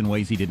ropes in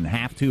ways he didn't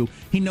have to.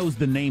 He knows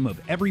the name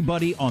of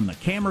everybody on the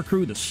camera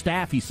crew, the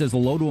staff. He says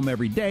hello to them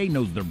every day,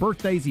 knows their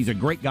birthdays. He's a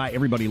great guy.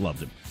 Everybody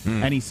loves him.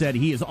 And he said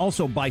he is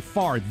also by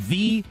far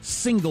the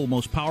single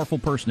most powerful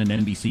person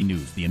in NBC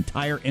News. The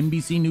entire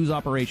NBC News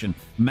operation,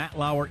 Matt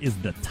Lauer is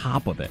the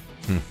top of it.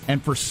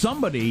 And for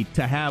somebody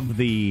to have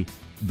the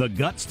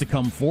guts to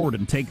come forward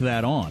and take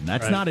that on.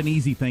 That's not an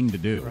easy thing to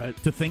do.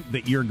 To think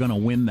that you're going to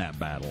win that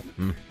battle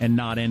and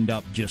not end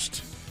up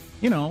just,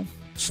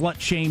 slut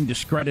shamed,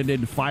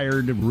 discredited,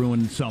 fired,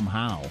 ruined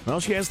somehow. Well,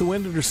 she has the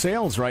wind in her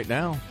sails right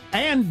now.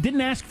 And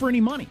didn't ask for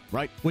any money.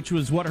 Right. Which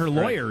was what her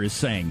lawyer is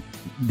saying.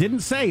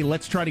 Didn't say,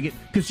 let's try to get...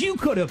 Because you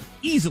could have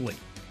easily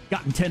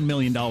gotten $10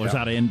 million out of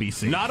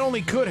NBC. Not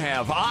only could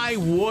have, I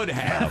would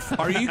have.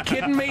 Are you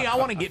kidding me? I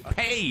want to get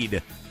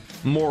paid.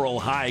 Moral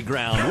high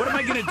ground. What am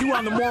I going to do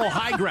on the moral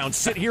high ground?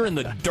 Sit here in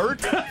the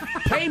dirt?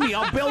 Pay me,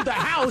 I'll build a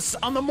house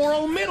on the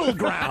moral middle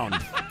ground.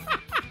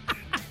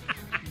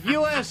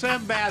 U.S.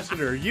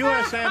 Ambassador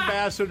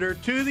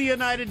to the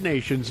United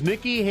Nations,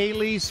 Nikki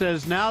Haley,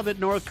 says now that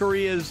North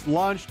Korea has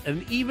launched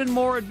an even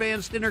more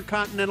advanced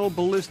intercontinental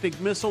ballistic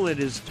missile, it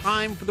is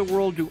time for the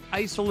world to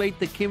isolate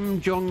the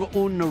Kim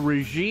Jong-un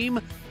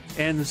regime.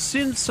 And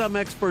since some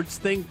experts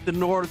think the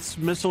North's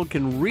missile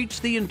can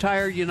reach the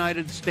entire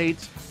United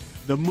States,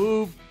 the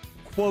move,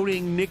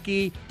 quoting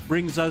Nikki,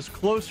 brings us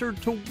closer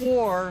to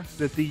war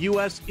that the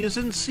U.S.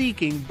 isn't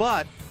seeking,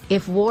 but...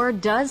 If war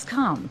does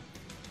come,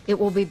 it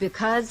will be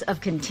because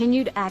of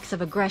continued acts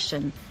of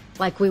aggression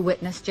like we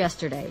witnessed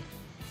yesterday.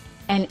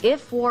 And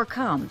if war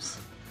comes,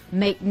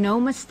 make no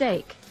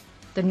mistake,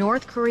 the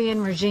North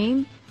Korean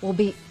regime will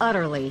be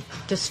utterly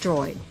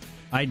destroyed.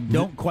 I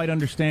don't quite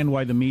understand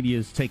why the media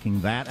is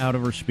taking that out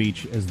of her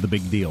speech as the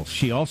big deal.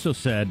 She also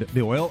said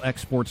the oil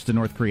exports to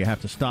North Korea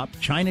have to stop.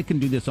 China can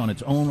do this on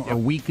its own, or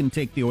we can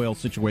take the oil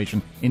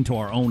situation into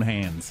our own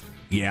hands.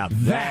 Yeah,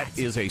 that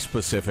is a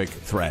specific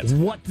threat.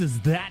 What does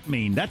that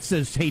mean? That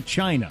says, hey,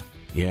 China.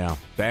 Yeah,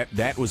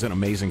 that was an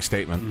amazing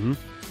statement.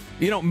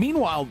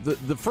 Meanwhile,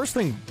 the first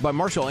thing by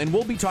Marshall, and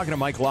we'll be talking to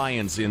Mike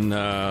Lyons in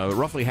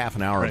roughly half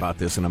an hour about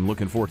this, and I'm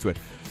looking forward to it.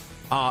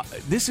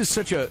 This is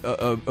such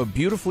a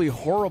beautifully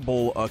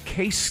horrible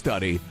case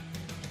study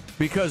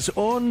because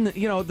on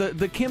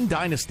the Kim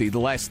dynasty, the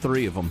last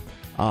three of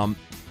them,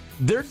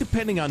 they're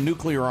depending on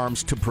nuclear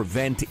arms to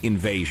prevent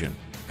invasion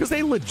because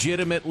they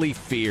legitimately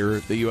fear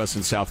the U.S.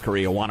 and South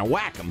Korea want to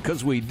whack them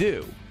because we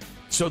do.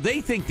 So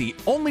they think the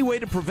only way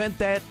to prevent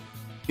that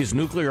is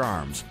nuclear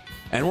arms.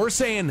 And we're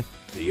saying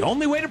the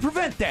only way to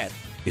prevent that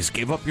is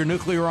give up your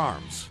nuclear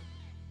arms.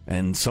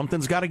 And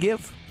something's got to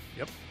give.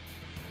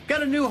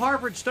 Got a new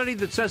Harvard study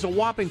that says a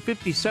whopping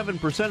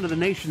 57% of the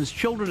nation's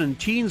children and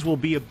teens will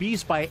be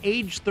obese by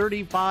age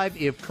 35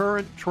 if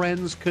current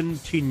trends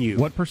continue.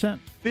 What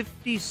percent?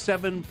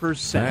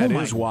 57%. That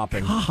is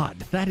whopping. God,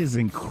 that is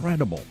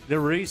incredible. The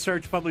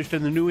research published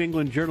in the New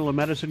England Journal of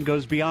Medicine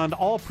goes beyond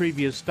all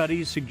previous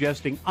studies,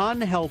 suggesting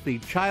unhealthy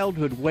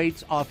childhood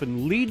weights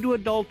often lead to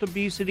adult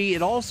obesity.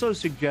 It also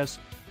suggests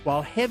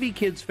while heavy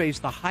kids face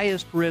the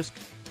highest risk,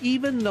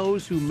 even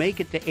those who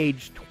make it to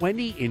age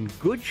 20 in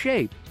good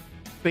shape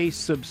face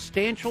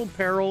substantial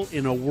peril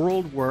in a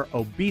world where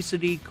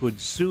obesity could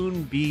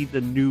soon be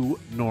the new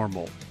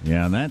normal.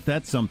 Yeah,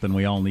 that's something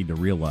we all need to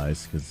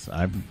realize because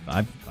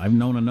I've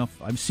known enough.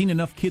 I've seen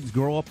enough kids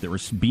grow up that were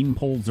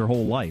beanpoles their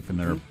whole life, and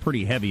they're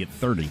pretty heavy at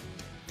 30.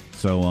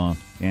 So,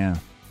 yeah,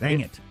 dang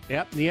it.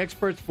 Yep, the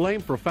experts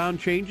blame profound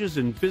changes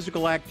in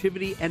physical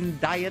activity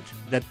and diet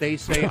that they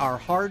say are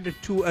hard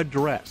to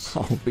address.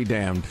 Oh, be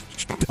damned.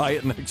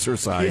 Diet and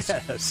exercise.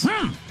 Yes.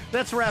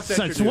 Let's wrap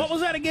that. So what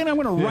was that again? I'm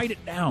going to write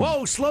it down.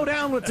 Whoa, slow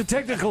down with the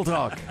technical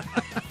talk.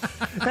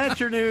 That's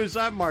your news.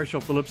 I'm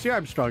Marshall Phillips, the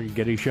Armstrong and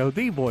Getty Show,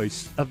 the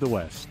voice of the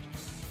West.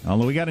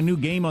 Although we got a new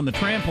game on the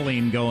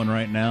trampoline going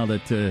right now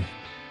that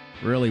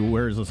really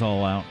wears us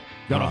all out.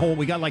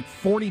 We got like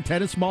 40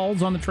 tennis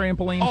balls on the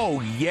trampoline. Oh,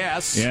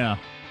 yes. Yeah.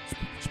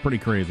 It's pretty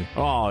crazy.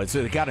 Oh,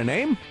 it got a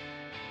name?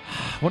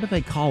 What do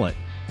they call it?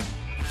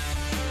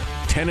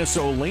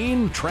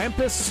 Tennis-Oline?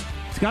 Trampus?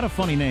 It's got a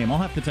funny name. I'll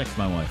have to text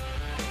my wife.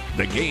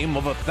 The game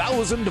of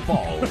 1,000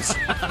 balls.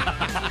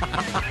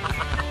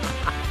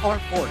 Or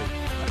 40.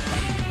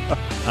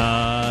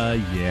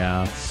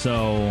 Yeah.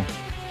 So,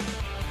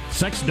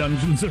 sex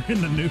dungeons are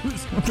in the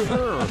news.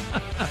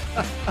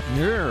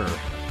 Sure.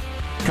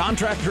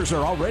 Contractors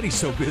are already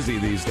so busy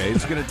these days.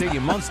 It's going to take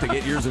you months to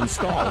get yours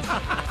installed.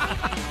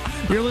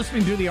 You're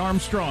listening to the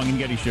Armstrong and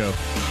Getty Show.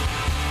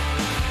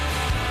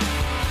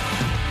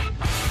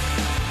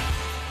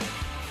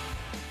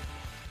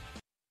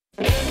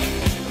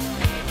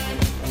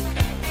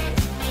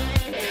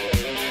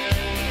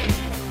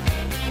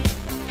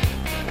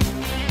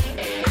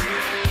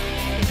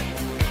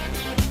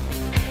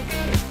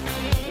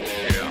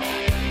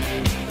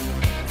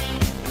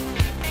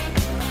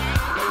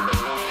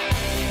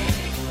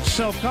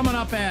 So coming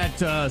up at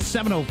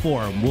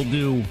 7:04, we'll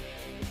do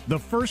the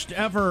first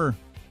ever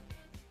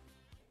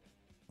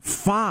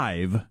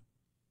 5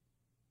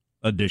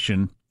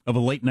 edition of a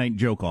late night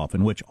joke off,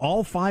 in which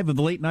all 5 of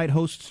the late night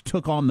hosts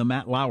took on the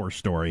Matt Lauer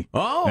story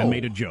and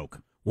made a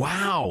joke.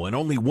 Wow, and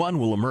only one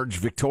will emerge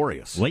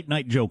victorious. Late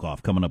night joke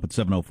off coming up at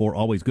 7:04,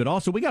 always good.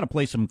 Also, we got to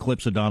play some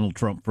clips of Donald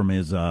Trump from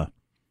his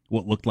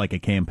what looked like a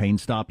campaign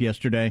stop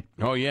yesterday.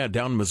 Oh yeah,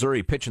 down in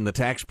Missouri pitching the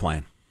tax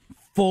plan.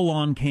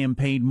 Full-on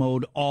campaign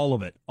mode, all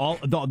of it, all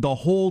the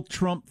whole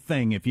Trump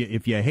thing. If you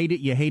hate it,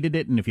 you hated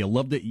it, and if you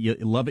loved it, you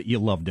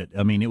loved it.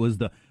 I mean, it was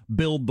the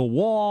build the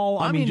wall.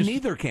 I mean, just,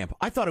 neither camp.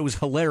 I thought it was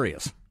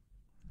hilarious.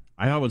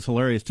 I thought it was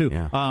hilarious too.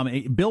 Yeah.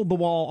 Build the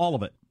wall, all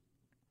of it.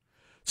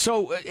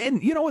 So,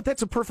 and you know what?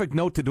 That's a perfect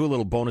note to do a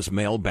little bonus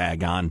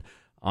mailbag on,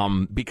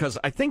 because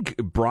I think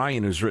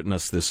Brian, who's written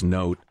us this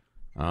note,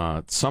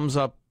 sums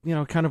up,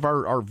 kind of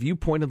our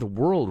viewpoint of the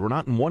world. We're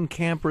not in one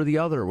camp or the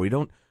other. We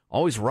don't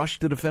always rush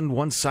to defend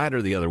one side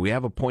or the other. We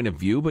have a point of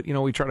view, but,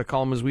 we try to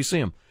call them as we see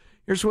them.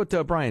 Here's what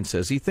Brian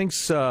says. He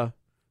thinks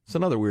it's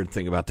another weird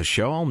thing about the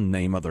show. I'll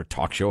name other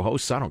talk show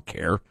hosts. I don't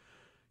care.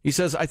 He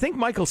says, I think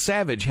Michael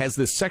Savage has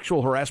this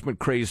sexual harassment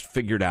craze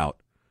figured out.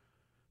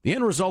 The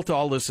end result of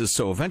all this is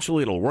so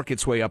eventually it'll work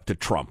its way up to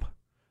Trump.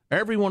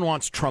 Everyone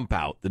wants Trump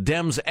out, the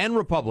Dems and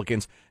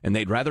Republicans, and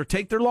they'd rather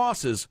take their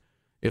losses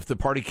if the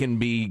party can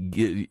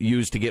be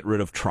used to get rid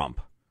of Trump.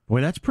 Boy,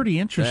 that's pretty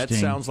interesting.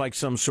 That sounds like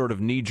some sort of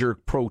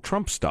knee-jerk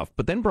pro-Trump stuff.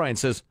 But then Brian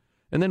says,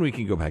 and then we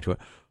can go back to it,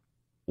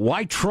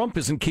 why Trump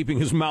isn't keeping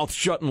his mouth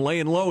shut and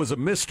laying low is a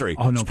mystery.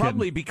 Oh, no, it's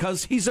probably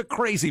because he's a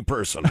crazy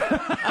person.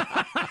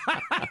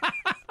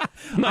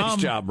 Nice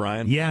job,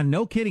 Brian. Yeah,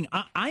 no kidding.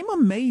 I'm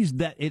amazed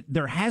that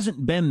there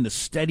hasn't been the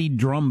steady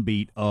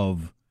drumbeat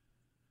of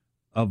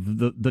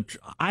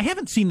I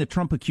haven't seen the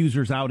Trump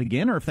accusers out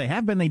again, or if they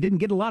have been, they didn't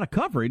get a lot of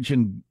coverage,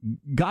 and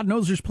God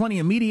knows there's plenty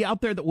of media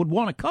out there that would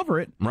want to cover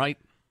it. Right.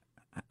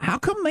 How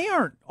come they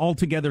aren't all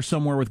together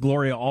somewhere with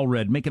Gloria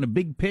Allred making a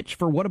big pitch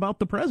for what about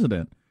the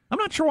president? I'm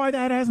not sure why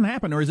that hasn't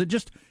happened, or is it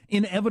just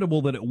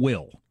inevitable that it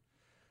will?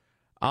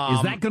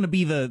 Is that going to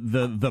be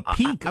the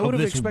peak? I would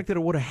have expected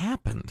it would have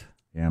happened.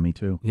 Yeah, me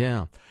too.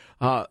 Yeah.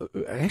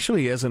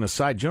 Actually, as an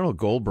aside, General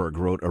Goldberg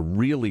wrote a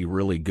really,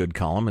 really good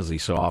column, as he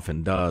so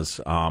often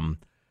does,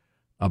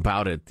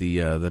 about it.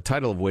 The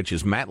title of which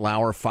is Matt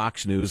Lauer,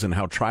 Fox News, and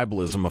How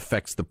Tribalism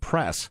Affects the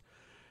Press.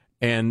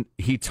 And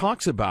he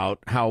talks about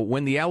how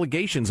when the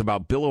allegations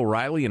about Bill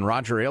O'Reilly and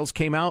Roger Ailes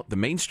came out, the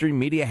mainstream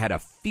media had a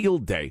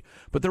field day,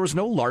 but there was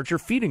no larger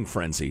feeding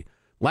frenzy.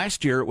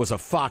 Last year, it was a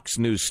Fox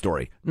News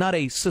story, not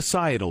a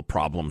societal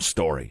problem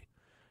story.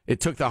 It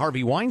took the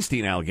Harvey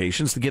Weinstein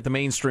allegations to get the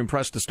mainstream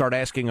press to start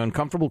asking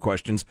uncomfortable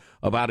questions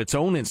about its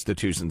own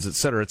institutions, et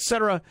cetera, et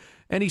cetera.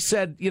 And he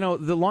said,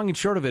 the long and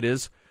short of it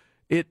is,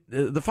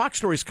 the Fox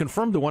stories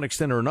confirmed to one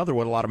extent or another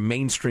what a lot of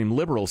mainstream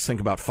liberals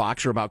think about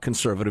Fox or about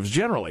conservatives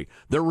generally.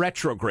 They're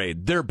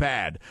retrograde. They're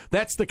bad.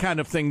 That's the kind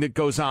of thing that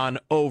goes on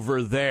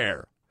over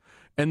there.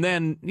 And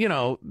then,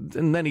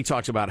 and then he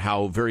talks about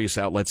how various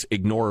outlets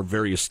ignore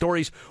various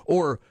stories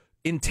or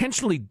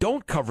intentionally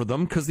don't cover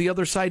them because the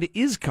other side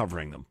is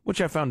covering them,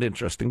 which I found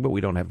interesting, but we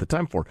don't have the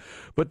time for.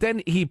 But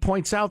then he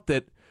points out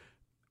that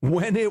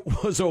when it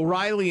was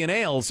O'Reilly and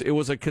Ailes, it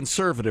was a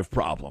conservative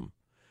problem.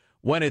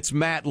 When it's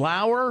Matt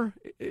Lauer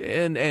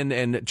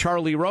and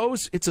Charlie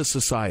Rose, it's a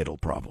societal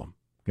problem.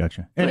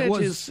 Gotcha. And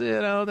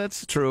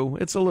that's true.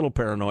 It's a little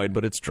paranoid,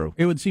 but it's true.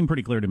 It would seem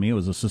pretty clear to me it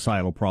was a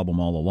societal problem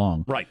all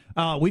along. Right.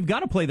 We've got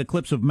to play the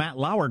clips of Matt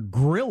Lauer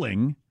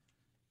grilling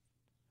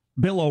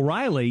Bill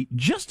O'Reilly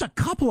just a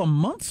couple of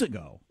months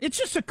ago. It's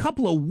just a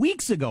couple of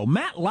weeks ago.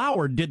 Matt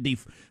Lauer did the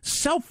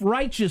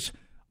self-righteous,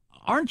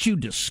 aren't you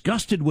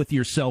disgusted with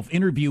yourself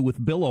interview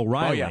with Bill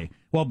O'Reilly. Oh, yeah.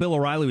 While Bill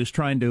O'Reilly was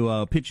trying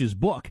to pitch his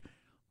book.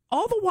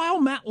 All the while,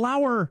 Matt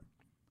Lauer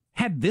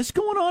had this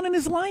going on in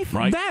his life?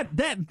 Right.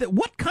 That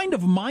what kind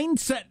of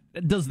mindset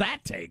does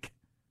that take?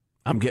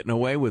 I'm getting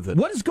away with it.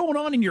 What is going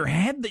on in your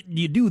head that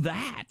you do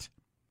that?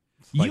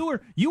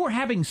 You were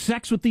having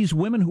sex with these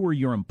women who were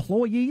your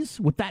employees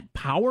with that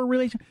power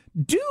relation?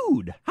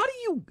 Dude, how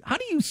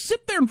do you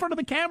sit there in front of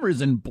the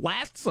cameras and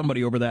blast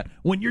somebody over that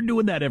when you're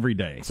doing that every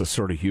day? It's a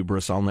sort of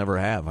hubris I'll never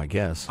have, I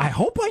guess. I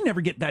hope I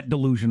never get that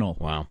delusional.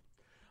 Wow.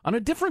 On a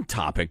different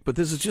topic, but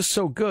this is just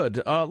so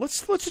good.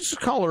 Let's just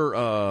call her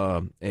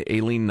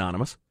Aileen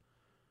Anonymous,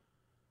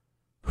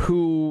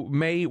 who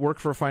may work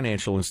for a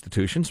financial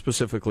institution,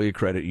 specifically a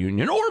credit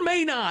union, or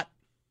may not.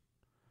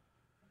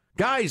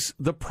 Guys,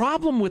 the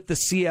problem with the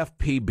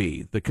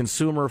CFPB, the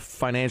Consumer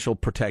Financial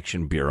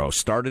Protection Bureau,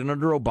 started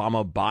under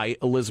Obama by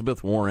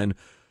Elizabeth Warren,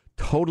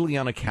 totally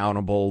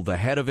unaccountable. The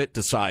head of it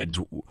decides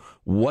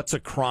what's a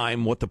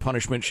crime, what the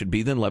punishment should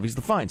be, then levies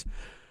the fines.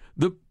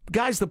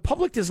 The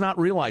public does not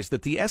realize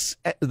that the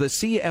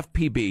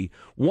CFPB,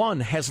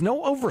 one, has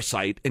no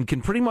oversight and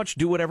can pretty much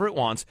do whatever it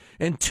wants,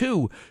 and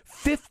two,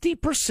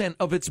 50%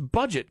 of its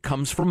budget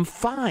comes from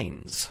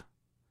fines.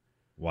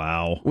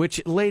 Wow.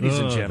 Which, ladies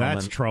and gentlemen,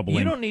 that's troubling.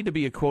 You don't need to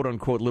be a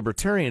quote-unquote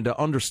libertarian to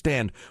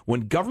understand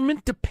when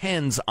government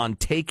depends on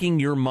taking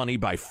your money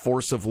by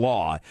force of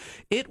law,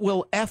 it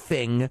will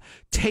effing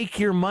take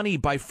your money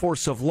by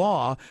force of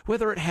law,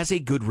 whether it has a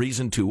good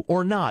reason to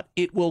or not.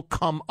 It will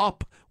come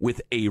up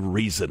with a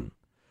reason.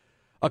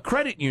 A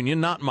credit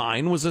union, not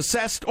mine, was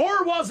assessed,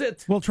 or was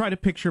it? Well, try to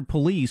picture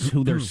police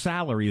who their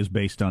salary is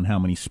based on how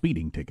many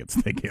speeding tickets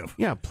they give.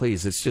 Yeah,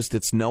 please.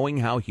 It's knowing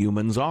how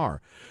humans are.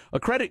 A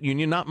credit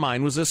union, not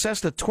mine, was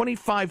assessed a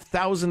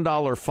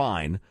 $25,000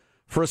 fine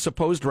for a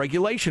supposed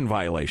regulation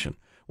violation.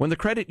 When the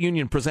credit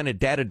union presented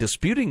data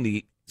disputing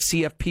the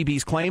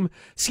CFPB's claim,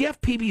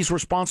 CFPB's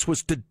response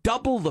was to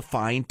double the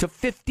fine to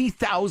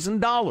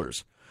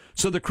 $50,000.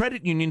 So the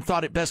credit union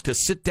thought it best to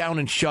sit down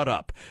and shut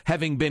up,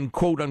 having been,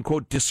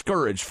 quote-unquote,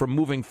 discouraged from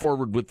moving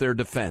forward with their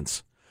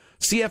defense.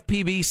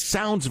 CFPB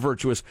sounds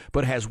virtuous,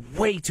 but has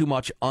way too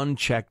much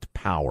unchecked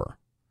power.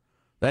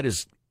 That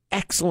is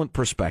excellent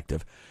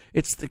perspective.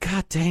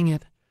 God dang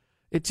it.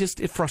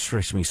 It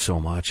frustrates me so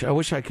much. I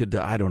wish I could,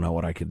 I don't know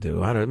what I could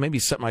do. Maybe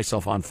set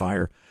myself on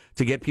fire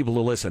to get people to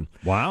listen.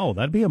 Wow,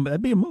 that'd be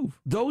a move.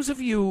 Those of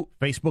you...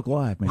 Facebook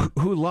Live, man.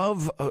 Who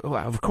love,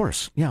 of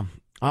course, yeah.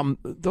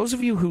 Those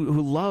of you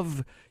who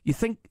love, you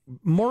think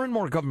more and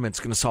more government's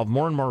going to solve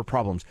more and more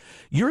problems.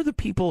 You're the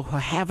people who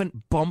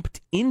haven't bumped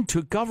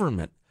into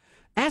government.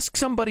 Ask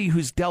somebody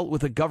who's dealt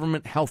with a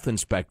government health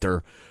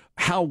inspector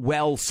how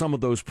well some of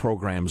those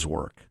programs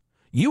work.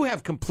 You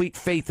have complete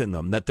faith in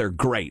them that they're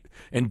great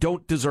and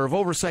don't deserve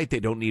oversight. They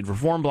don't need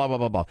reform, blah, blah,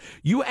 blah, blah.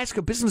 You ask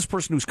a business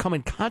person who's come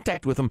in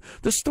contact with them,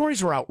 the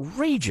stories are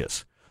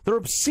outrageous. They're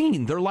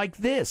obscene. They're like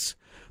this.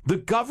 The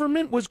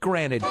government was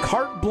granted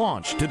carte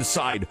blanche to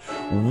decide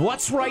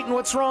what's right and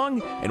what's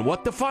wrong and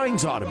what the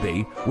fines ought to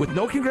be with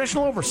no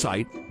congressional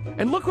oversight.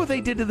 And look what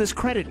they did to this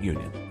credit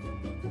union.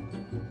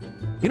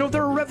 You know,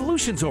 there are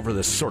revolutions over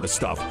this sort of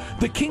stuff.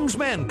 The King's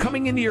Men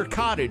coming into your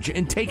cottage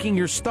and taking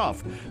your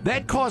stuff.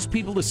 That caused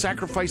people to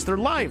sacrifice their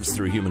lives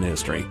through human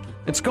history.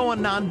 It's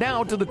going on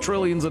now to the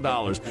trillions of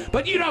dollars.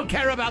 But you don't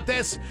care about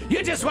this.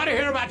 You just want to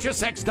hear about your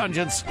sex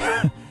dungeons.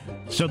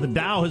 So the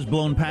Dow has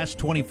blown past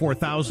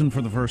 24,000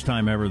 for the first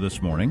time ever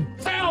this morning.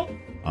 Sell!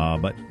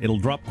 But it'll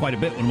drop quite a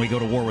bit when we go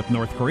to war with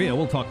North Korea.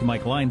 We'll talk to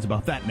Mike Lyons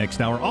about that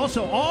next hour.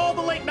 Also, all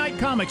the late-night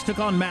comics took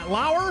on Matt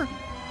Lauer.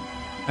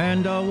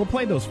 And we'll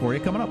play those for you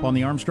coming up on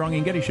the Armstrong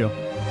and Getty Show.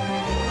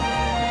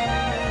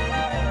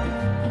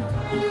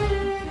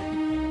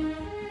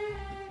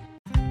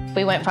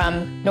 We went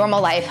from normal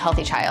life,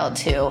 healthy child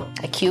to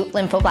acute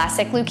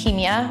lymphoblastic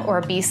leukemia, or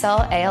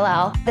B-cell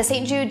ALL. The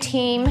St. Jude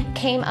team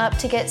came up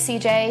to get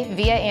CJ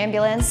via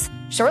ambulance.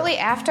 Shortly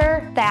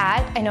after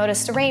that, I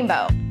noticed a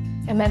rainbow.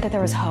 It meant that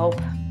there was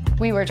hope.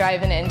 We were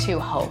driving into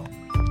hope.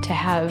 To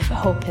have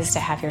hope is to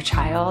have your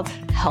child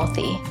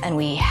healthy, and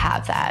we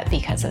have that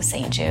because of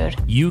St. Jude.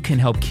 You can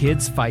help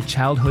kids fight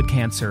childhood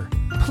cancer.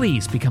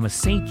 Please become a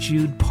St.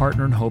 Jude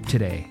Partner in Hope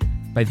today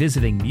by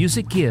visiting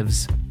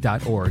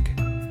musicgives.org.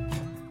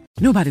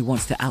 Nobody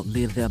wants to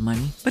outlive their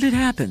money, but it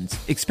happens,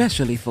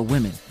 especially for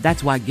women.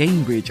 That's why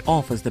Gainbridge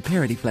offers the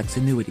Parity Flex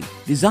annuity,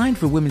 designed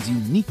for women's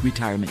unique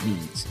retirement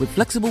needs, with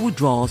flexible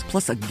withdrawals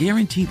plus a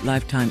guaranteed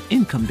lifetime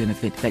income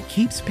benefit that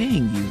keeps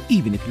paying you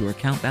even if your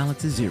account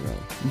balance is zero.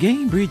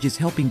 Gainbridge is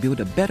helping build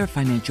a better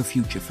financial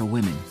future for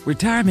women.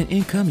 Retirement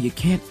income you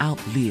can't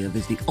outlive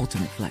is the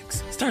ultimate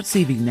flex. Start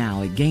saving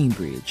now at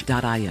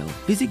Gainbridge.io.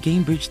 Visit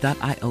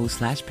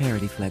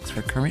Gainbridge.io/ParityFlex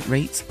for current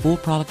rates, full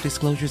product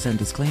disclosures and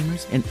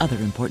disclaimers, and other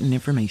important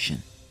information.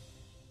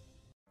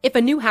 If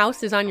a new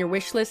house is on your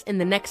wish list in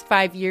the next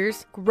 5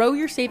 years, grow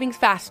your savings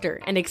faster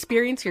and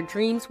experience your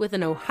dreams with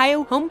an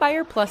Ohio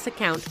Homebuyer Plus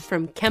account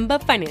from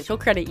Kemba Financial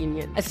Credit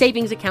Union. A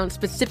savings account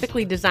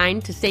specifically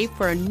designed to save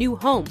for a new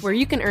home, where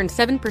you can earn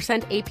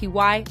 7%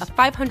 APY,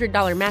 a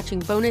 $500 matching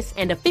bonus,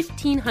 and a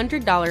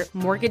 $1,500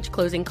 mortgage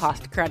closing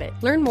cost credit.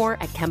 Learn more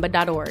at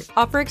Kemba.org.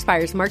 Offer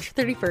expires March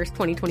 31st,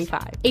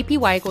 2025.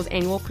 APY equals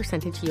annual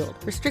percentage yield.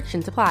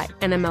 Restrictions apply.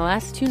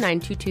 NMLS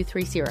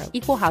 292230.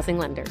 Equal housing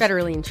lender.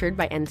 Federally insured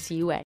by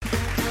NCUA.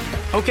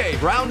 Okay,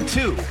 round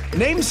two.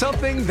 Name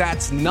something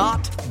that's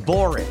not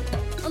boring.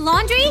 A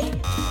laundry?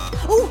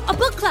 Ooh, a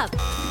book club.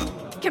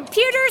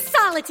 Computer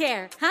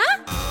solitaire,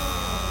 huh?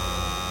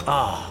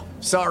 Ah,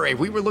 sorry,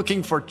 we were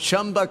looking for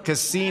Chumba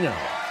Casino.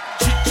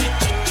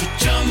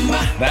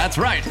 That's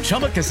right,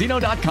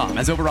 ChumbaCasino.com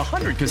has over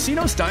 100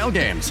 casino-style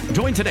games.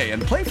 Join today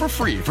and play for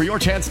free for your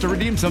chance to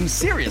redeem some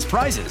serious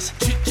prizes.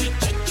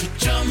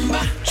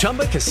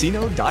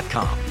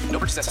 ChumbaCasino.com. No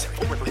purchase necessary.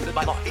 Void where prohibited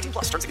by law.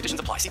 18+. Terms and conditions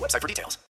apply. See website for details.